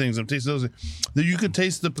these things. I'm tasting those. Then you can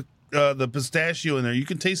taste the pistachio in there. You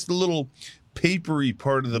can taste the little papery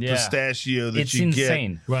part of the pistachio that It's you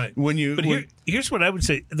insane. get. Right. When you But here's what I would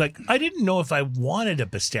say. Like, I didn't know if I wanted a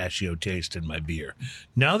pistachio taste in my beer.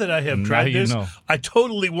 Now that I have tried you this, know. I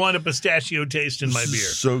totally want a pistachio taste in my this beer.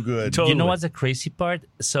 is so good. Totally. You know what's the crazy part?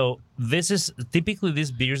 So this is typically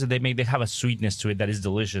these beers that they make, they have a sweetness to it that is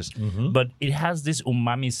delicious. But it has this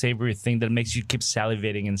umami savory thing that makes you keep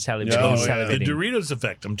salivating and salivating Oh, and yeah. The salivating. Doritos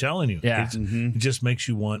effect, I'm telling you. Yeah. It just makes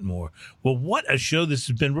you want more. Well, what a show this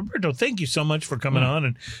has been. Roberto, thank you so much for coming on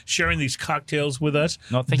and sharing these cocktails with us.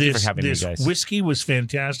 No, thank you for having me, this guys. whiskey was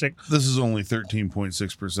fantastic. This is only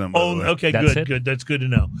 13.6%. Oh, by the way. okay, That's it? good. That's good to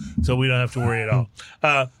know. So we don't have to worry at all.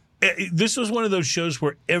 This was one of those shows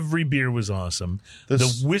where every beer was awesome. The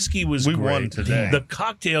whiskey was we great. won today. The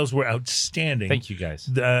cocktails were outstanding. Thank you, guys.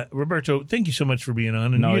 Roberto, thank you so much for being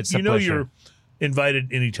on. And No, you, it's a you know pleasure. you're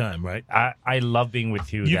invited anytime, right? I love being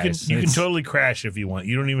with you, You guys. can It's- totally crash if you want.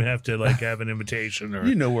 You don't even have to like have an invitation or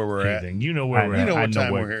You know where we're at. anything. You know where I we're know. at. You know I what know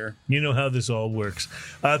time where- we're here. You know how this all works.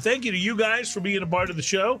 Thank you to you guys for being a part of the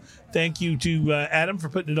show. Thank you to Adam for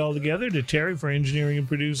putting it all together, to Terry for engineering and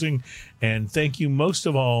producing, and thank you most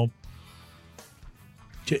of all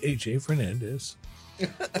to AJ Fernandez.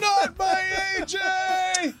 Not by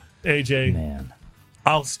AJ! AJ, Man,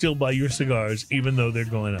 I'll still buy your cigars even though they're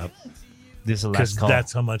going up this is the because last call.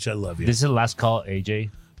 that's how much I love you. This is the last call, AJ.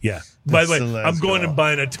 Yeah. By the way, the last I'm going call. and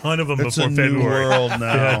buying a ton of them It's before a February. new world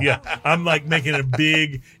now. Yeah. I'm like making a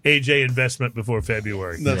big AJ investment before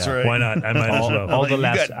February. That's Yeah. right. Why not? I might as well. All the You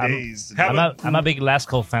last. got I'm, days to Have do it. I'm a big last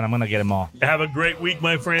call fan. I'm gonna get them all. Have a great week,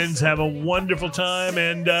 my friends. Have a wonderful time,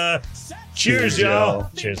 and cheers, y'all.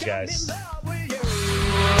 Cheers, guys. Come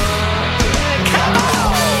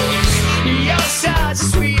on, you're such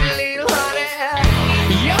sweet.